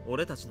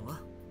俺たちのは？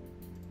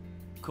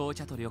紅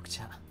茶と緑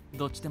茶、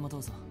どっちでもど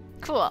うぞ。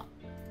 Cool.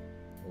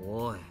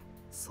 おい、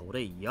そ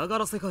れ嫌が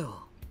らせか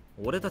よ。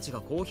俺たちが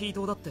コーヒー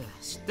党だって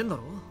知ってんだ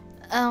ろ？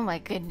 Oh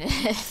my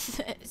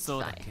goodness. It's そ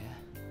うだっ fine. け？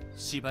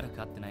しばらく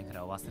会ってないか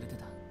ら忘れて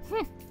た。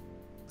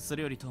そ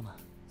れよりトーマ、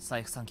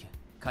財布サンキュー。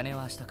金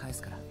は明日返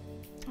すから。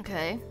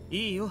 Okay.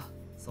 いいよ、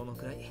その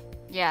くらい。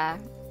 Yeah.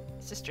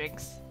 It's just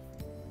drinks.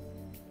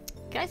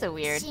 You guys are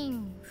weird. シ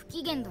ン、不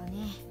機嫌だ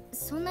ね。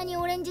そんなに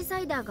オレンジサ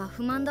イダーが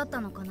不満だった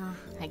のかな。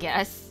 I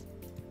guess.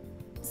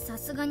 さ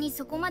すがに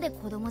そこまで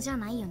子供じゃ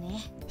ないよ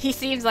ね。 He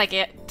seems like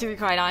it, to be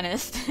quite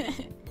honest.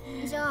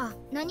 じゃあ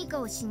何か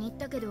をしに行っ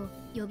たけど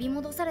呼び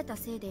戻された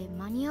せいで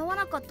間に合わ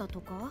なかったと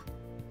か？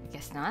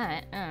 Guess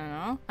not. I don't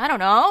know. I don't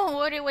know.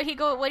 What did he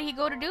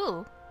go to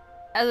do?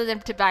 Other than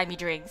to buy me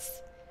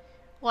drinks.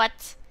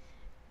 What?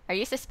 Are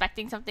you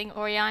suspecting something,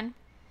 Orion?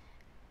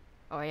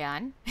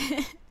 Orion?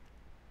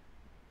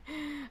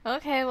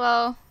 Okay,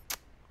 well,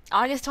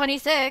 August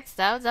 26th.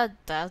 That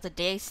was a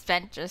day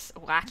spent just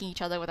whacking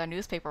each other with our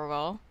newspaper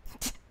roll.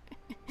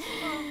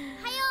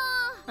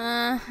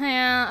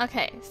 Yeah,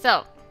 okay,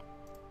 so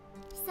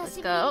let's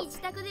go. 自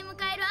宅で迎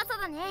える朝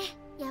だね。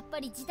やっぱ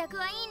り自宅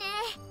はいい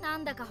ね。な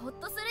んだかホッ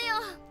とするよ。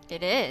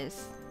 It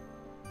is.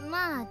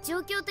 まあ状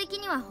況的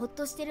にはホッ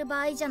としてる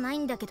場合じゃない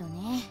んだけど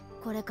ね。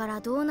これから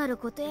どうなる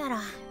ことや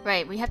ら。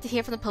 Right, we have to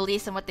hear from the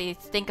police and what they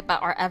think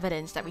about our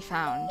evidence that we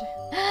found.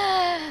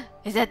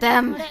 Is that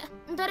them? あれ、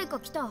誰か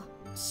来た。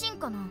シン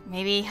かな。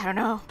 Maybe, I don't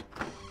know.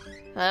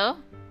 Hello?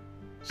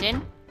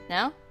 Shin?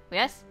 No?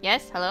 Yes?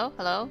 Yes? Hello?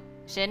 Hello?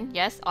 Shin?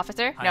 Yes?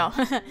 Officer? No.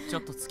 ちょ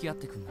っと付き合っ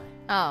てくんない？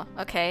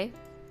 Oh, okay.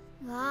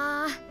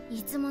 わあ、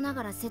いつもな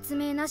がら説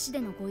明なしで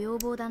のご要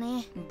望だ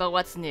ね。 But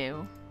what's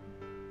new?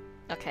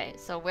 Okay,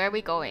 so where are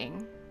we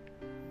going?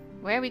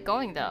 Where are we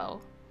going though?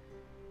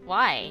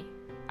 Why?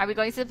 Are we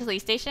going to the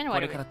police station? こ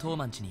What れ are か we... らトー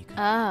マン家に行く。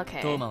 Oh,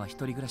 okay. トーマは一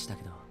人暮らしだ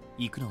けど、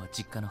行くのは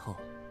実家の方。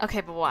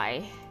Okay, but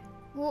why?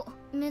 お、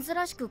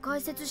珍しく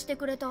解説して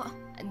くれた。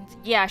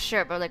 Yeah,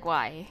 sure, but like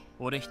why?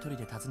 俺一人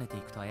で訪ねて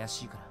いくと怪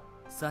しいか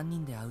ら、3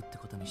人で会うって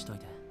ことにしとい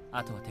て、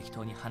あとは適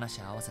当に話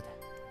合わせて。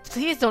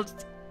Please don't...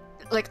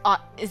 Like,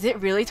 is it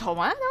really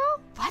Toma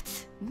though? What?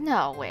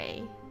 No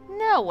way.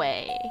 No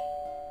way.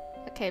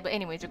 Okay, but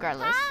anyways,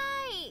 regardless. は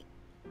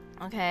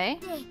Okay. ーい。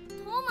で、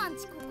トーマン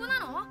チここな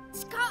の？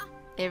近っ。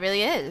 It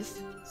really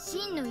is.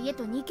 シンの家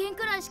と2軒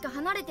くらいしか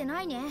離れて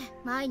ないね。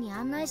前に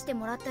案内して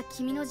もらった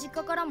君の実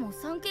家からも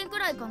3軒く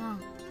らいかな。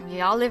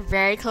 We all live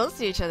very close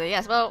to each other,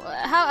 yes. Well,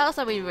 how else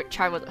are we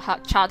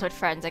childhood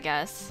friends, I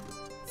guess?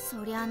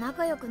 そりゃ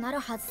仲良くなる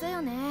はずだ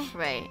よね。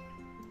 Right.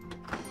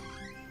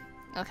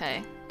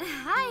 Okay.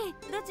 は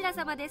い、どちら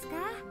様ですか？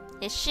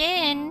 It's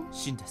Shin.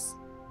 シンです。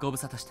ご無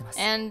沙汰してます。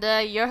 And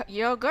your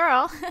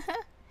girl.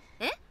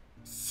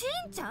 し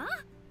んちゃん？まあ、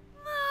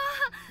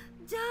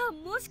じゃあ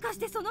もしかし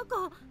てその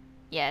子。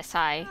 Yes,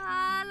 hi.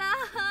 あら、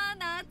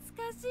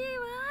懐かしい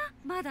わ。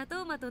まだト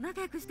ーマと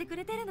仲良くしてく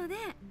れてるのね。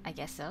 I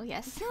guess so,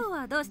 yes. 今日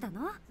はどうした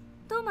の？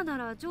トーマな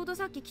らちょうど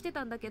さっき来て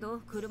たんだけど、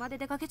車で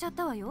出かけちゃっ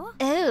たわよ。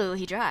Oh,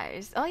 he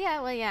drives. Oh,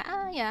 yeah, well, yeah.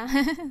 Yeah.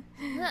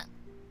 え、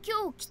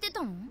今日来て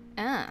たの？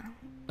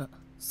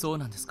 そう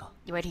なんですか。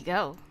 Where'd he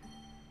go?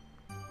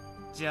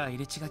 じゃあ入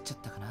れ違っちゃっ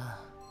たかな。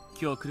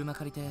今日車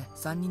借りて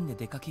3人で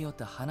出かけようっ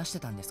て話して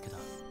たんですけど。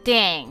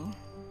 Dang.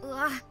 う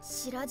わ、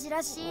白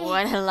々しい。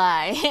 What a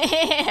lie.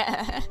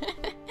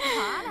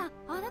 あら、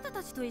あなた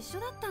たちと一緒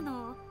だった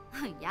の。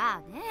い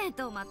やね、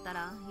トーマった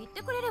ら言っ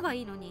てくれれば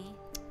いいのに。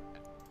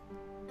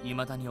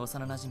未だに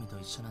幼馴染と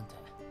一緒なんて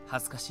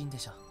恥ずかしいんで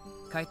しょ。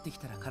帰ってき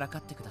たらからか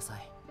ってくださ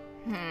い。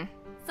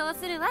そう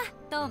するわ。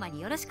トーマ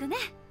によろしくね。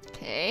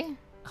 Okay.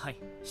 はい、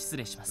失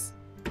礼します。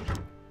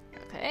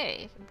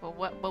Okay. But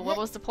what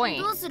was the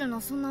point? どうする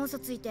のそんな嘘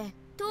ついて。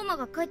トーマ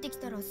が帰ってき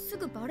たらす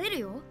ぐバレる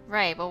よ。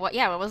 Right, but what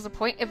was the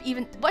point of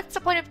even what's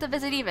the point of the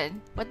visit even?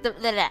 What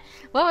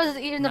was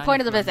even the point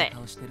of the visit? 何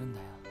顔してるん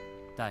だよ。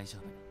大丈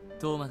夫。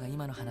トーマが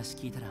今の話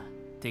聞いたら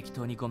適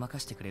当にごまか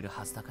してくれる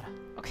はずだから。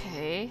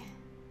 Okay.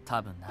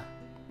 多分な。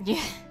Yeah.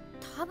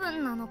 多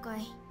分なのか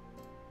い。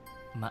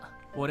ま、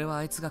俺は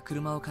あいつが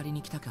車を借り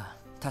に来たか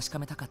確か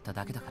めたかった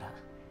だけだか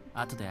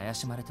ら、後で怪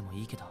しまれても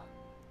いいけど。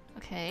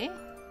Okay.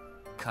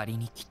 借り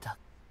に来た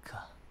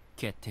か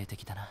決定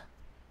的だな。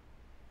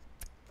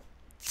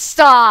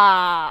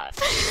Stop!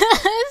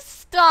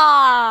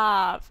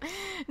 Stop!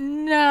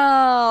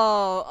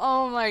 No!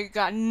 Oh my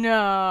god,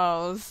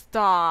 no!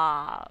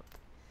 Stop!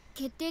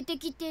 決定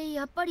的って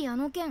やっぱりあ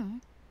の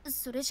件？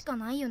それしか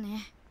ないよ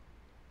ね。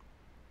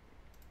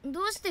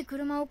どうして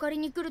車を借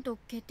りに来ると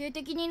決定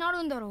的にな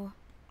るんだろう。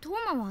ト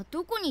ーマは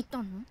どこに行った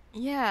の？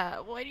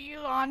 Yeah, what are you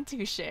on to,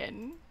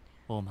 Shin?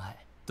 お前、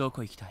ど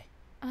こ行きたい？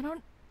 I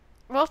don't...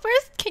 Well,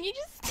 first, can you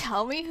just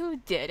tell me who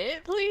did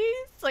it,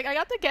 please? Like, I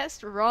got the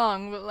guess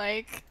wrong, but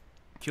like...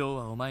 今日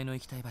はお前の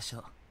行きたい場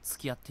所、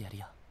付き合ってやる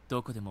よ。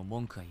どこでも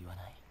文句は言わ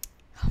ない。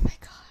Oh my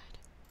god.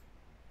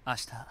 明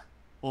日、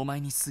お前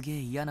にすげえ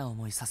嫌な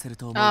思いさせる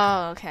と思う Oh, か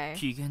ら。 okay.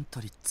 機嫌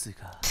取りっつう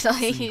か、 So つ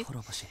い he...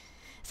 滅ぼし。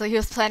 So he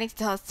was planning to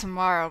tell us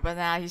tomorrow, but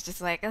now he's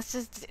just like, let's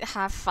just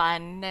have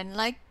fun and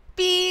like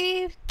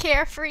be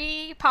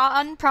carefree,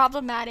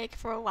 unproblematic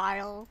for a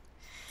while.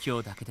 今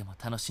日だけでも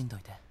楽しんどい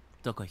て。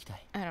どこ行きた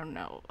い？ I don't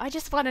know. I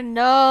just want to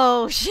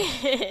know,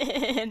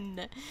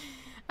 Shin.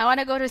 I want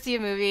to go to see a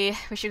movie.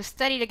 We should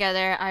study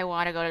together. I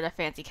want to go to the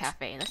fancy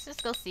cafe. Let's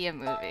just go see a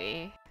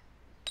movie.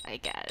 I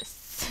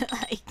guess.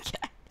 I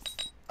guess.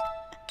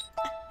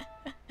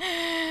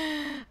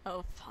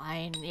 Oh,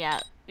 fine. Yeah.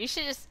 We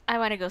should just... I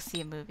want to go see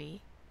a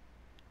movie.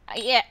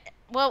 Yeah.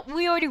 Well,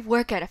 we already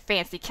work at a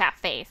fancy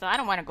cafe, so I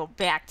don't want to go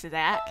back to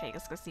that. Okay,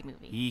 let's go see a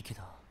movie. いいけ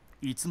ど、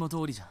いつも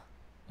通りじゃん。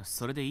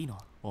それでいいの？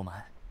お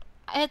前。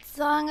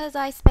As long as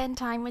I spend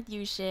time with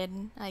you,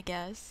 Shin, I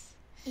guess.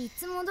 い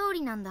つも通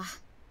りなんだ。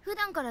普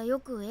段から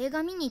よく映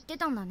画見に行って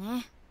たんだ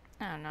ね。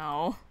I don't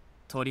know.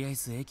 とりあえ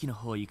ず駅の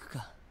方行く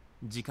か。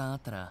時間あ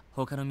ったら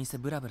他の店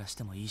ブラブラし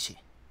てもいいし。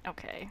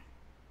Okay.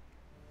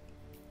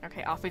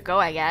 Okay, off we go,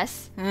 I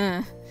guess.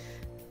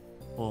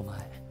 お前、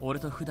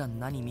俺と普段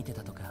何見て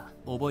たとか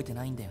覚えて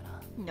ないんだよ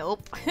な。Nope.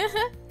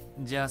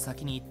 じゃあ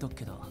先に言っとく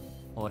けど、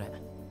俺、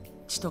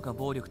血とか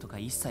暴力とか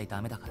一切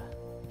ダメだから、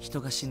人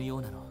が死ぬよ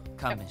うなの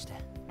勘弁して。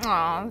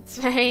Aw,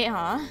 it's very,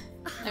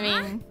 I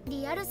mean...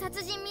 リアル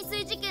殺人未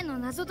遂事件の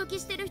謎解き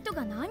してる人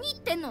が何言っ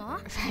てんの？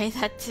 Right,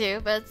 that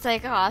too, but it's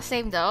like, oh,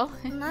 same though.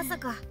 まさ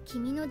か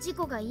君の事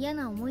故が嫌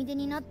な思い出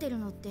になってる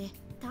のって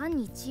単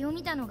に血を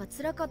見たのが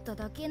辛かった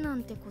だけな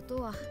んてこと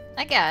は。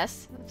 I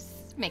guess.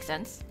 Makes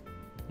sense.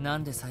 な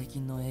んで最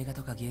近の映画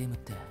とかゲームっ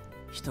て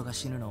人が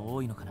死ぬの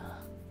多いのかな。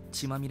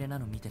血まみれな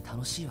の見て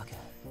楽しいわけ。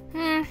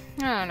I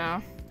don't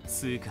know.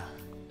 つうか、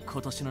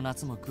今年の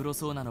夏もグロ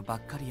そうなのば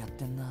っかりやっ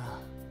てんな。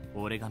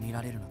俺が見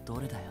られるの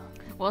どれだよ。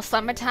Well,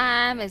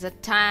 summertime is a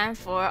time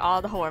for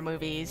all the horror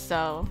movies,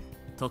 so...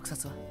 特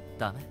撮は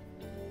ダメ？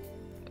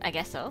 I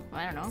guess so.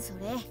 I don't know. そ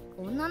れ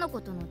女の子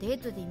とのデー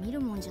トで見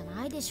るもんじゃ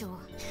ないでしょ。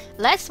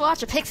 Let's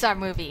watch a Pixar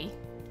movie.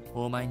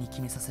 お前に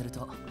決めさせる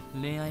と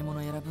恋愛も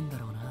の選ぶんだ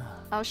ろう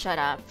な。Oh,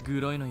 shut up. グ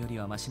ロいのより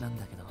はマシなん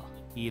だけど、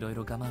いろい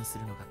ろ我慢す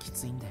るのがき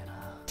ついんだよ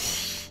な。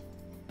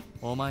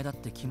お前だっ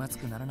て気まず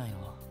くならない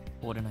の？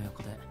俺の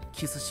横で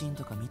キスシーン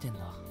とか見てんの。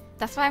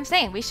That's why I'm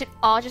saying we should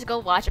all just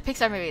go watch a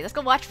Pixar movie. Let's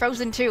go watch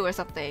Frozen 2 or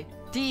something.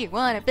 Do you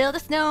want to build a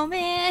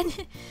snowman?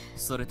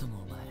 それと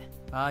もお前、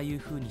ああいう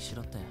風にし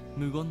ろって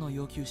無言の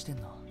要求してん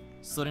の？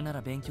それな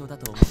ら勉強だ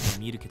と思って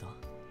見るけど。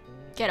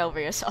Get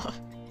over yourself.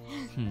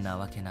 な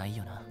わけない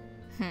よな。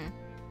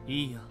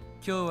いいよ、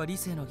今日は理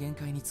性の限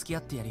界に付き合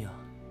ってやるよ。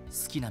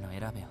好きなの選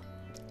べよ。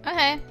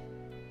Okay.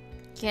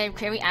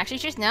 Can we actually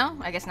choose? No?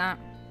 I guess not.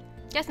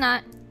 Guess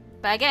not.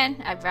 But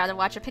again, I'd rather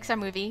watch a Pixar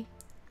movie.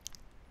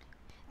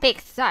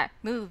 Pixar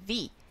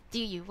movie. Do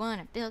you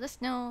want to build a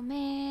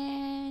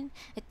snowman?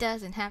 It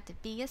doesn't have to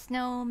be a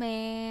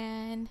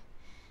snowman.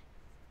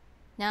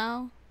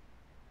 No?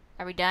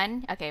 Are we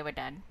done? Okay, we're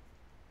done.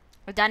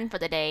 We're done for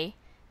the day.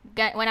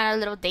 Went on a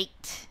little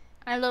date.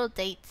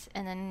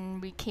 And then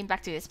we came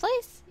back to this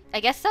place? I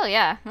guess so,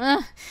 yeah.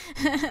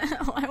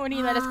 Why wouldn't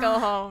you let us go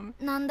home?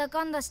 なんだ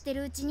かんだして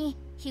るうちに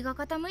日が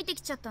傾いて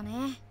きちゃった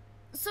ね。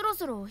そろ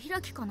そろお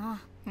開きか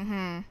な。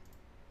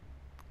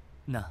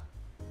なあ、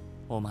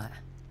お前、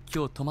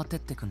今日泊まってっ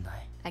てくんな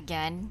い？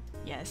 Again?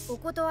 Yes. お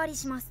断り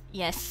します。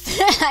 Yes.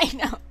 I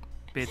know.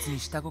 別に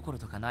下心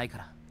とかないか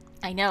ら。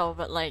I know,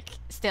 but like,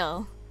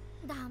 still.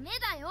 ダメ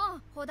だよ、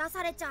ほだ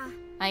されちゃう。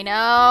 I know,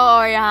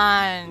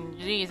 Orion.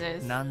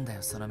 Jesus. なんだ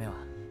よその目は。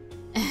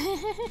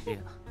いや、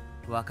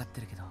分かっ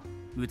てるけど、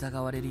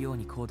疑われるよう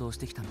に行動し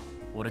てきたの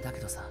俺だけ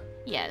どさ。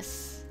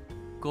Yes.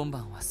 今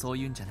晩はそう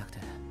いうんじゃなくて、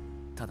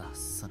ただ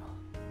その。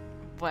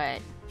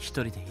What?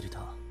 一人でいると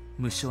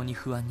無性に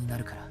不安にな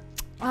るか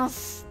ら。Oh,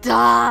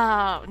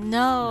 stop!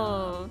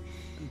 No.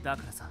 だ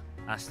からさ、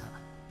明日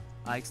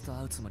あいつと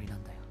会うつもりな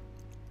んだよ。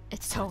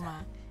It's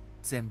Toma.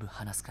 全部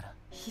話すから。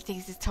He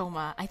thinks it's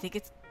Toma. I think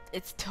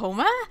it's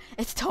Toma?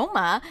 It's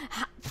Toma?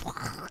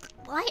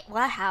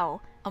 What?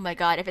 How? Oh my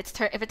god, if it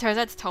turns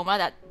out it's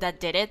Toma that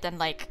did it, then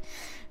like,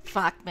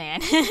 fuck,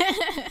 man.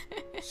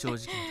 正直な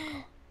とこ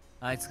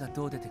ろ、あいつが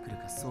どう出てくる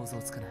か想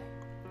像つかない。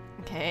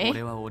Okay.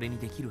 俺は俺に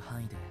できる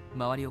範囲で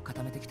周りを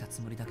固めてきた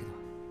つもりだけど、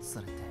そ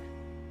れって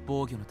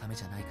防御のため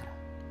じゃないから。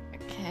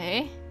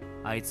Okay.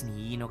 あいつ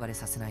に言い逃れ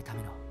させないた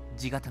めの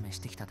地固めし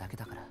てきただけ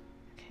だから。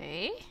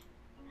Okay.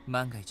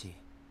 万が一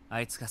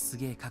あいつがす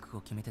げえ覚悟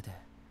決めてて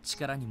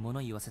力に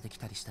物言わせてき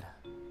たりしたら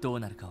どう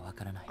なるかわ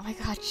からない。 Oh my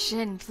god,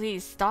 Shin,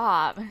 please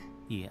stop.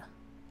 いや、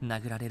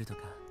殴られると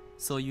か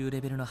そういう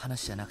レベルの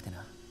話じゃなくて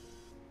な。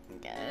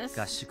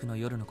Yes. 合宿の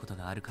夜のこと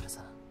があるから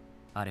さ。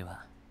あれ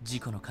は事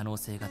故の可能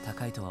性が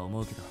高いとは思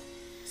うけど、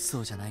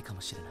そうじゃないか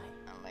もしれない。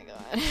 Oh my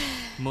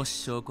god. もし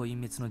証拠隠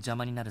滅の邪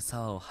魔になる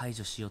沢を排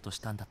除しようとし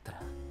たんだった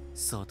ら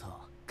相当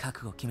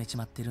覚悟決めち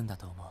まってるんだ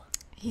と思う。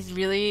 He's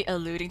really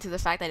alluding to the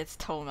fact that it's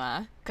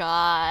Toma.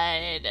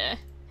 God.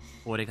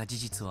 俺が事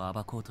実を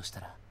暴こうとし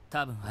たら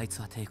多分あいつ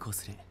は抵抗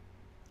する。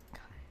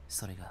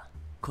それが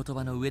言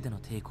葉の上での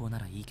抵抗な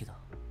らいいけど、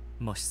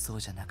もしそ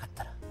うじゃなかっ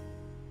たら。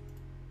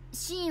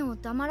シーンを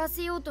黙ら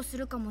せようとす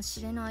るかも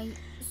しれない、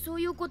そ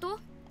ういうこと？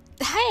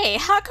 Hey,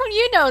 how come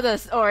you know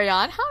this,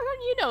 Orion? How come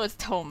you know it's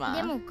Toma?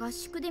 でも合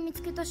宿で見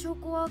つけた証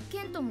拠は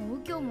ケントも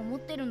右京も持っ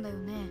てるんだよ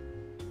ね。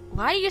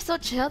 Why are you so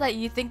chill that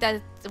you think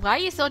that? Why are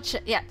you so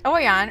chill? Yeah,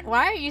 Orion,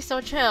 why are you so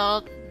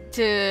chill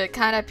to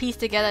kind of piece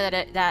together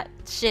that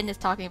Shin is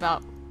talking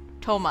about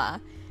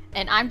Toma,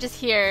 and I'm just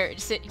here,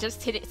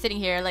 sitting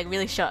here like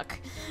really shook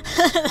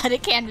that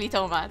it can be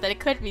Toma, that it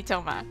could be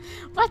Toma.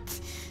 What?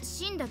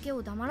 シンだけ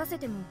を黙らせ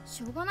ても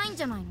しょうがないん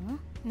じゃないの？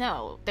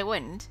 No, they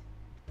wouldn't.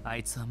 あ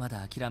いつはま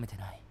だ諦めて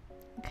ない。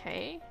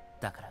 Okay.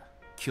 だから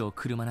今日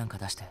車なんか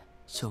出して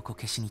証拠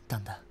消しに行った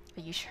んだ。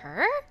 Are you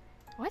sure?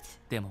 What?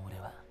 でも俺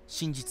は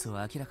真実を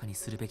明らかに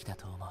するべきだ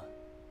と思う。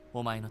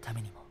お前のた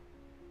めにも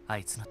あ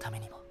いつのため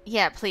にも。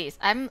 Yeah, please.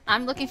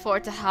 I'm looking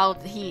forward to how it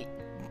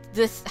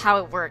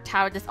worked,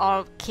 how this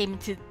all came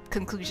to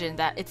conclusion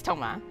that it's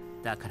Toma.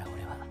 だから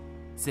俺は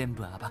全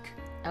部暴く。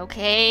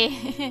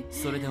Okay.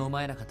 それでお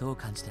前らがどう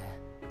感じて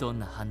どん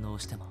な反応を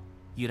しても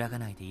揺らが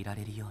ないでいら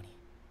れるよう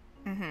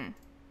に。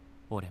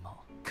俺も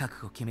覚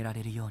悟決めら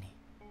れるように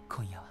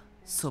今夜は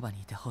そば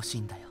にいてほしい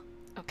んだよ。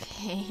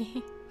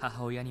Okay.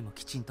 母親にも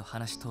きちんと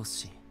話し通す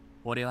し、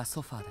俺は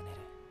ソファーで寝る。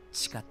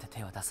誓って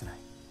手は出さない。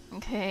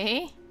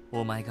Okay.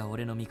 お前が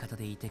俺の味方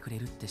でいてくれ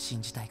るって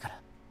信じたいから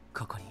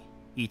ここ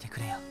にいてく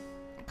れよ。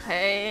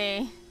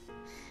Okay.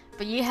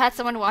 But you had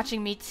someone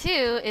watching me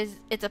too.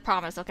 It's a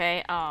promise,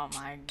 okay? Oh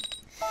my.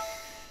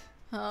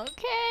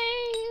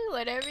 Okay,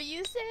 whatever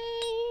you say.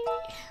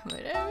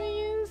 Whatever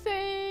you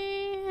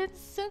say.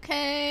 It's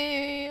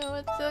okay.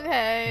 It's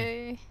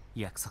okay.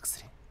 約束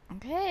する。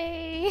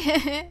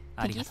Okay.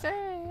 あり Thank が you, とう。 sir.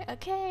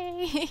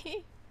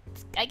 Okay.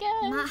 I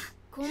guess. まあ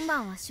今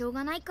晩はしょう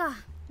がないか。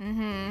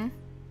Mm-hmm.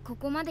 こ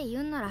こまで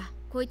言うんなら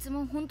こいつ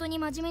も本当に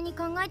真面目に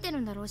考えて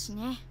るんだろうし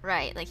ね。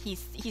 Right, like he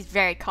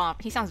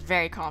sounds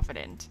very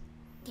confident.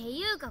 って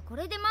いうかこ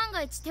れで万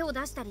が一手を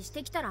出したりし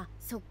てきたら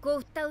速攻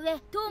振った上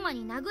トーマ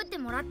に殴って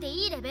もらって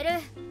いいレベル。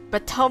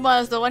 But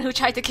Toma is the one who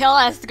tried to kill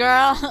us,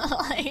 girl.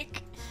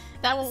 Like,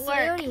 that won't そ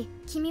れよ work. り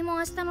君も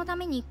明日のた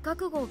めに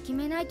覚悟を決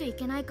めないとい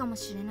けないかも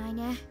しれない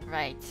ね。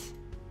 Right.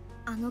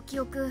 あの記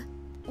憶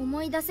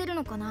思い出せる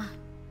のかな。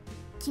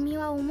君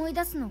は思い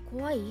出すの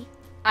怖い？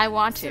 I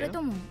want それ to.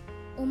 とも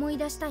思い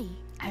出したい？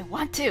 I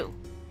want to.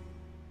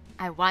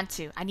 I want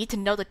to. I need to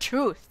know the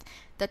truth.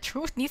 The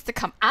truth needs to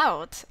come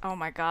out. Oh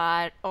my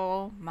god.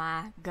 Oh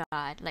my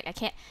god. Like I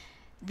can't.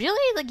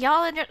 Really? Like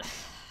y'all in your. Oh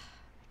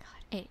my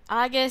god. Hey,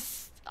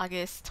 August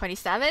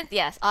 27th?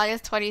 Yes,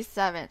 August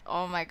 27th.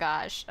 Oh my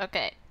gosh.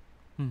 Okay.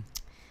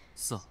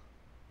 そう。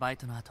バイ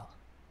トの後。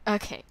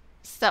 Okay.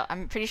 So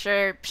I'm pretty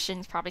sure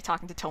Shin's probably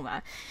talking to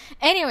Toma.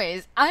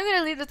 Anyways, I'm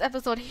gonna leave this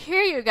episode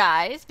here, you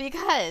guys,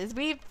 because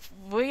we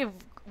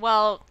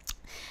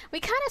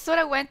kind of sort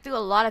of went through a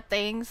lot of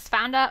things,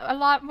 found out a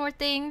lot more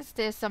things.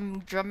 There's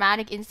some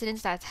dramatic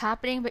incidents that's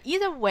happening, but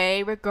either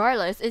way,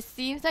 regardless, it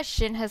seems that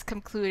Shin has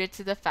concluded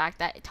to the fact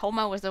that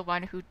Toma was the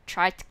one who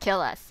tried to kill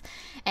us,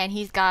 and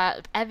he's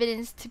got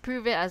evidence to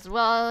prove it as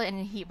well.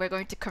 And we're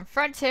going to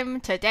confront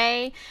him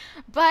today.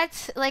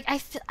 But like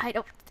I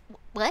don't.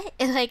 What?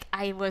 Like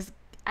I was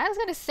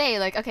gonna say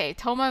like okay,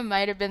 Toma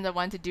might have been the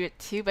one to do it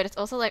too, but it's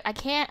also like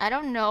I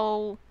don't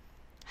know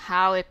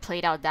how it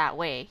played out that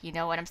way. You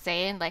know what I'm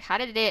saying? Like how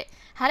did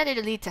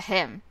it lead to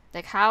him?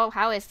 Like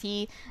how is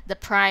he the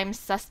prime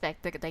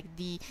suspect, like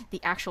the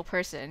actual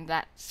person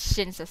that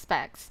Shin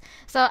suspects?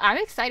 So I'm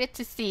excited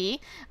to see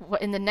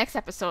what in the next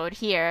episode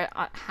here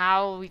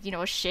how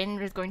Shin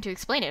is going to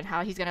explain it,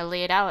 how he's going to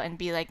lay it out and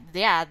be like,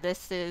 yeah,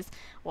 this is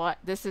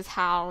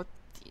how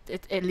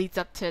it leads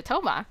up to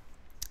Toma.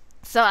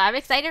 So I'm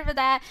excited for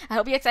that. I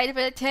hope you're excited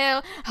for it too.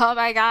 Oh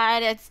my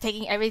god, it's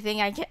taking everything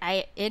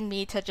I in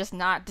me to just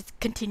not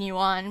continue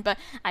on. But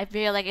I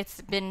feel like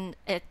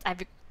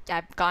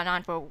I've gone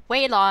on for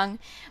way long,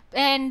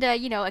 and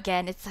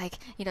again, it's like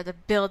the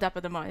build up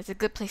of the moment. It's a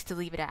good place to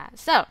leave it at.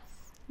 So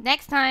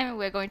next time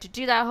we're going to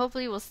do that.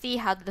 Hopefully we'll see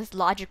how this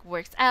logic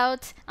works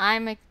out.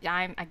 I'm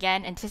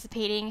again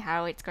anticipating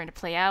how it's going to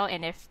play out,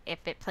 and if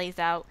it plays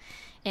out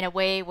in a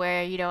way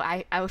where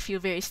I would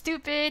feel very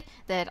stupid,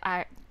 that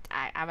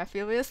I'm gonna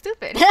feel real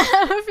stupid.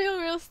 I'm gonna feel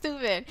real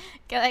stupid.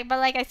 But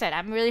like I said,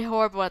 I'm really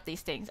horrible at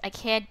these things. I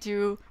can't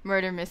do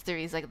murder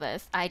mysteries like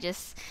this.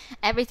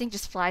 Everything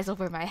just flies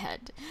over my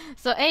head.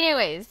 So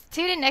anyways,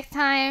 tune in next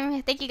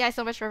time. Thank you guys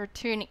so much for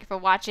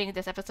watching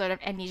this episode of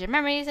Amnesia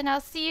Memories, and I'll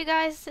see you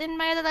guys in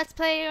my other Let's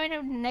Play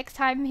next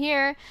time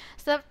here.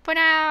 So for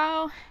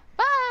now.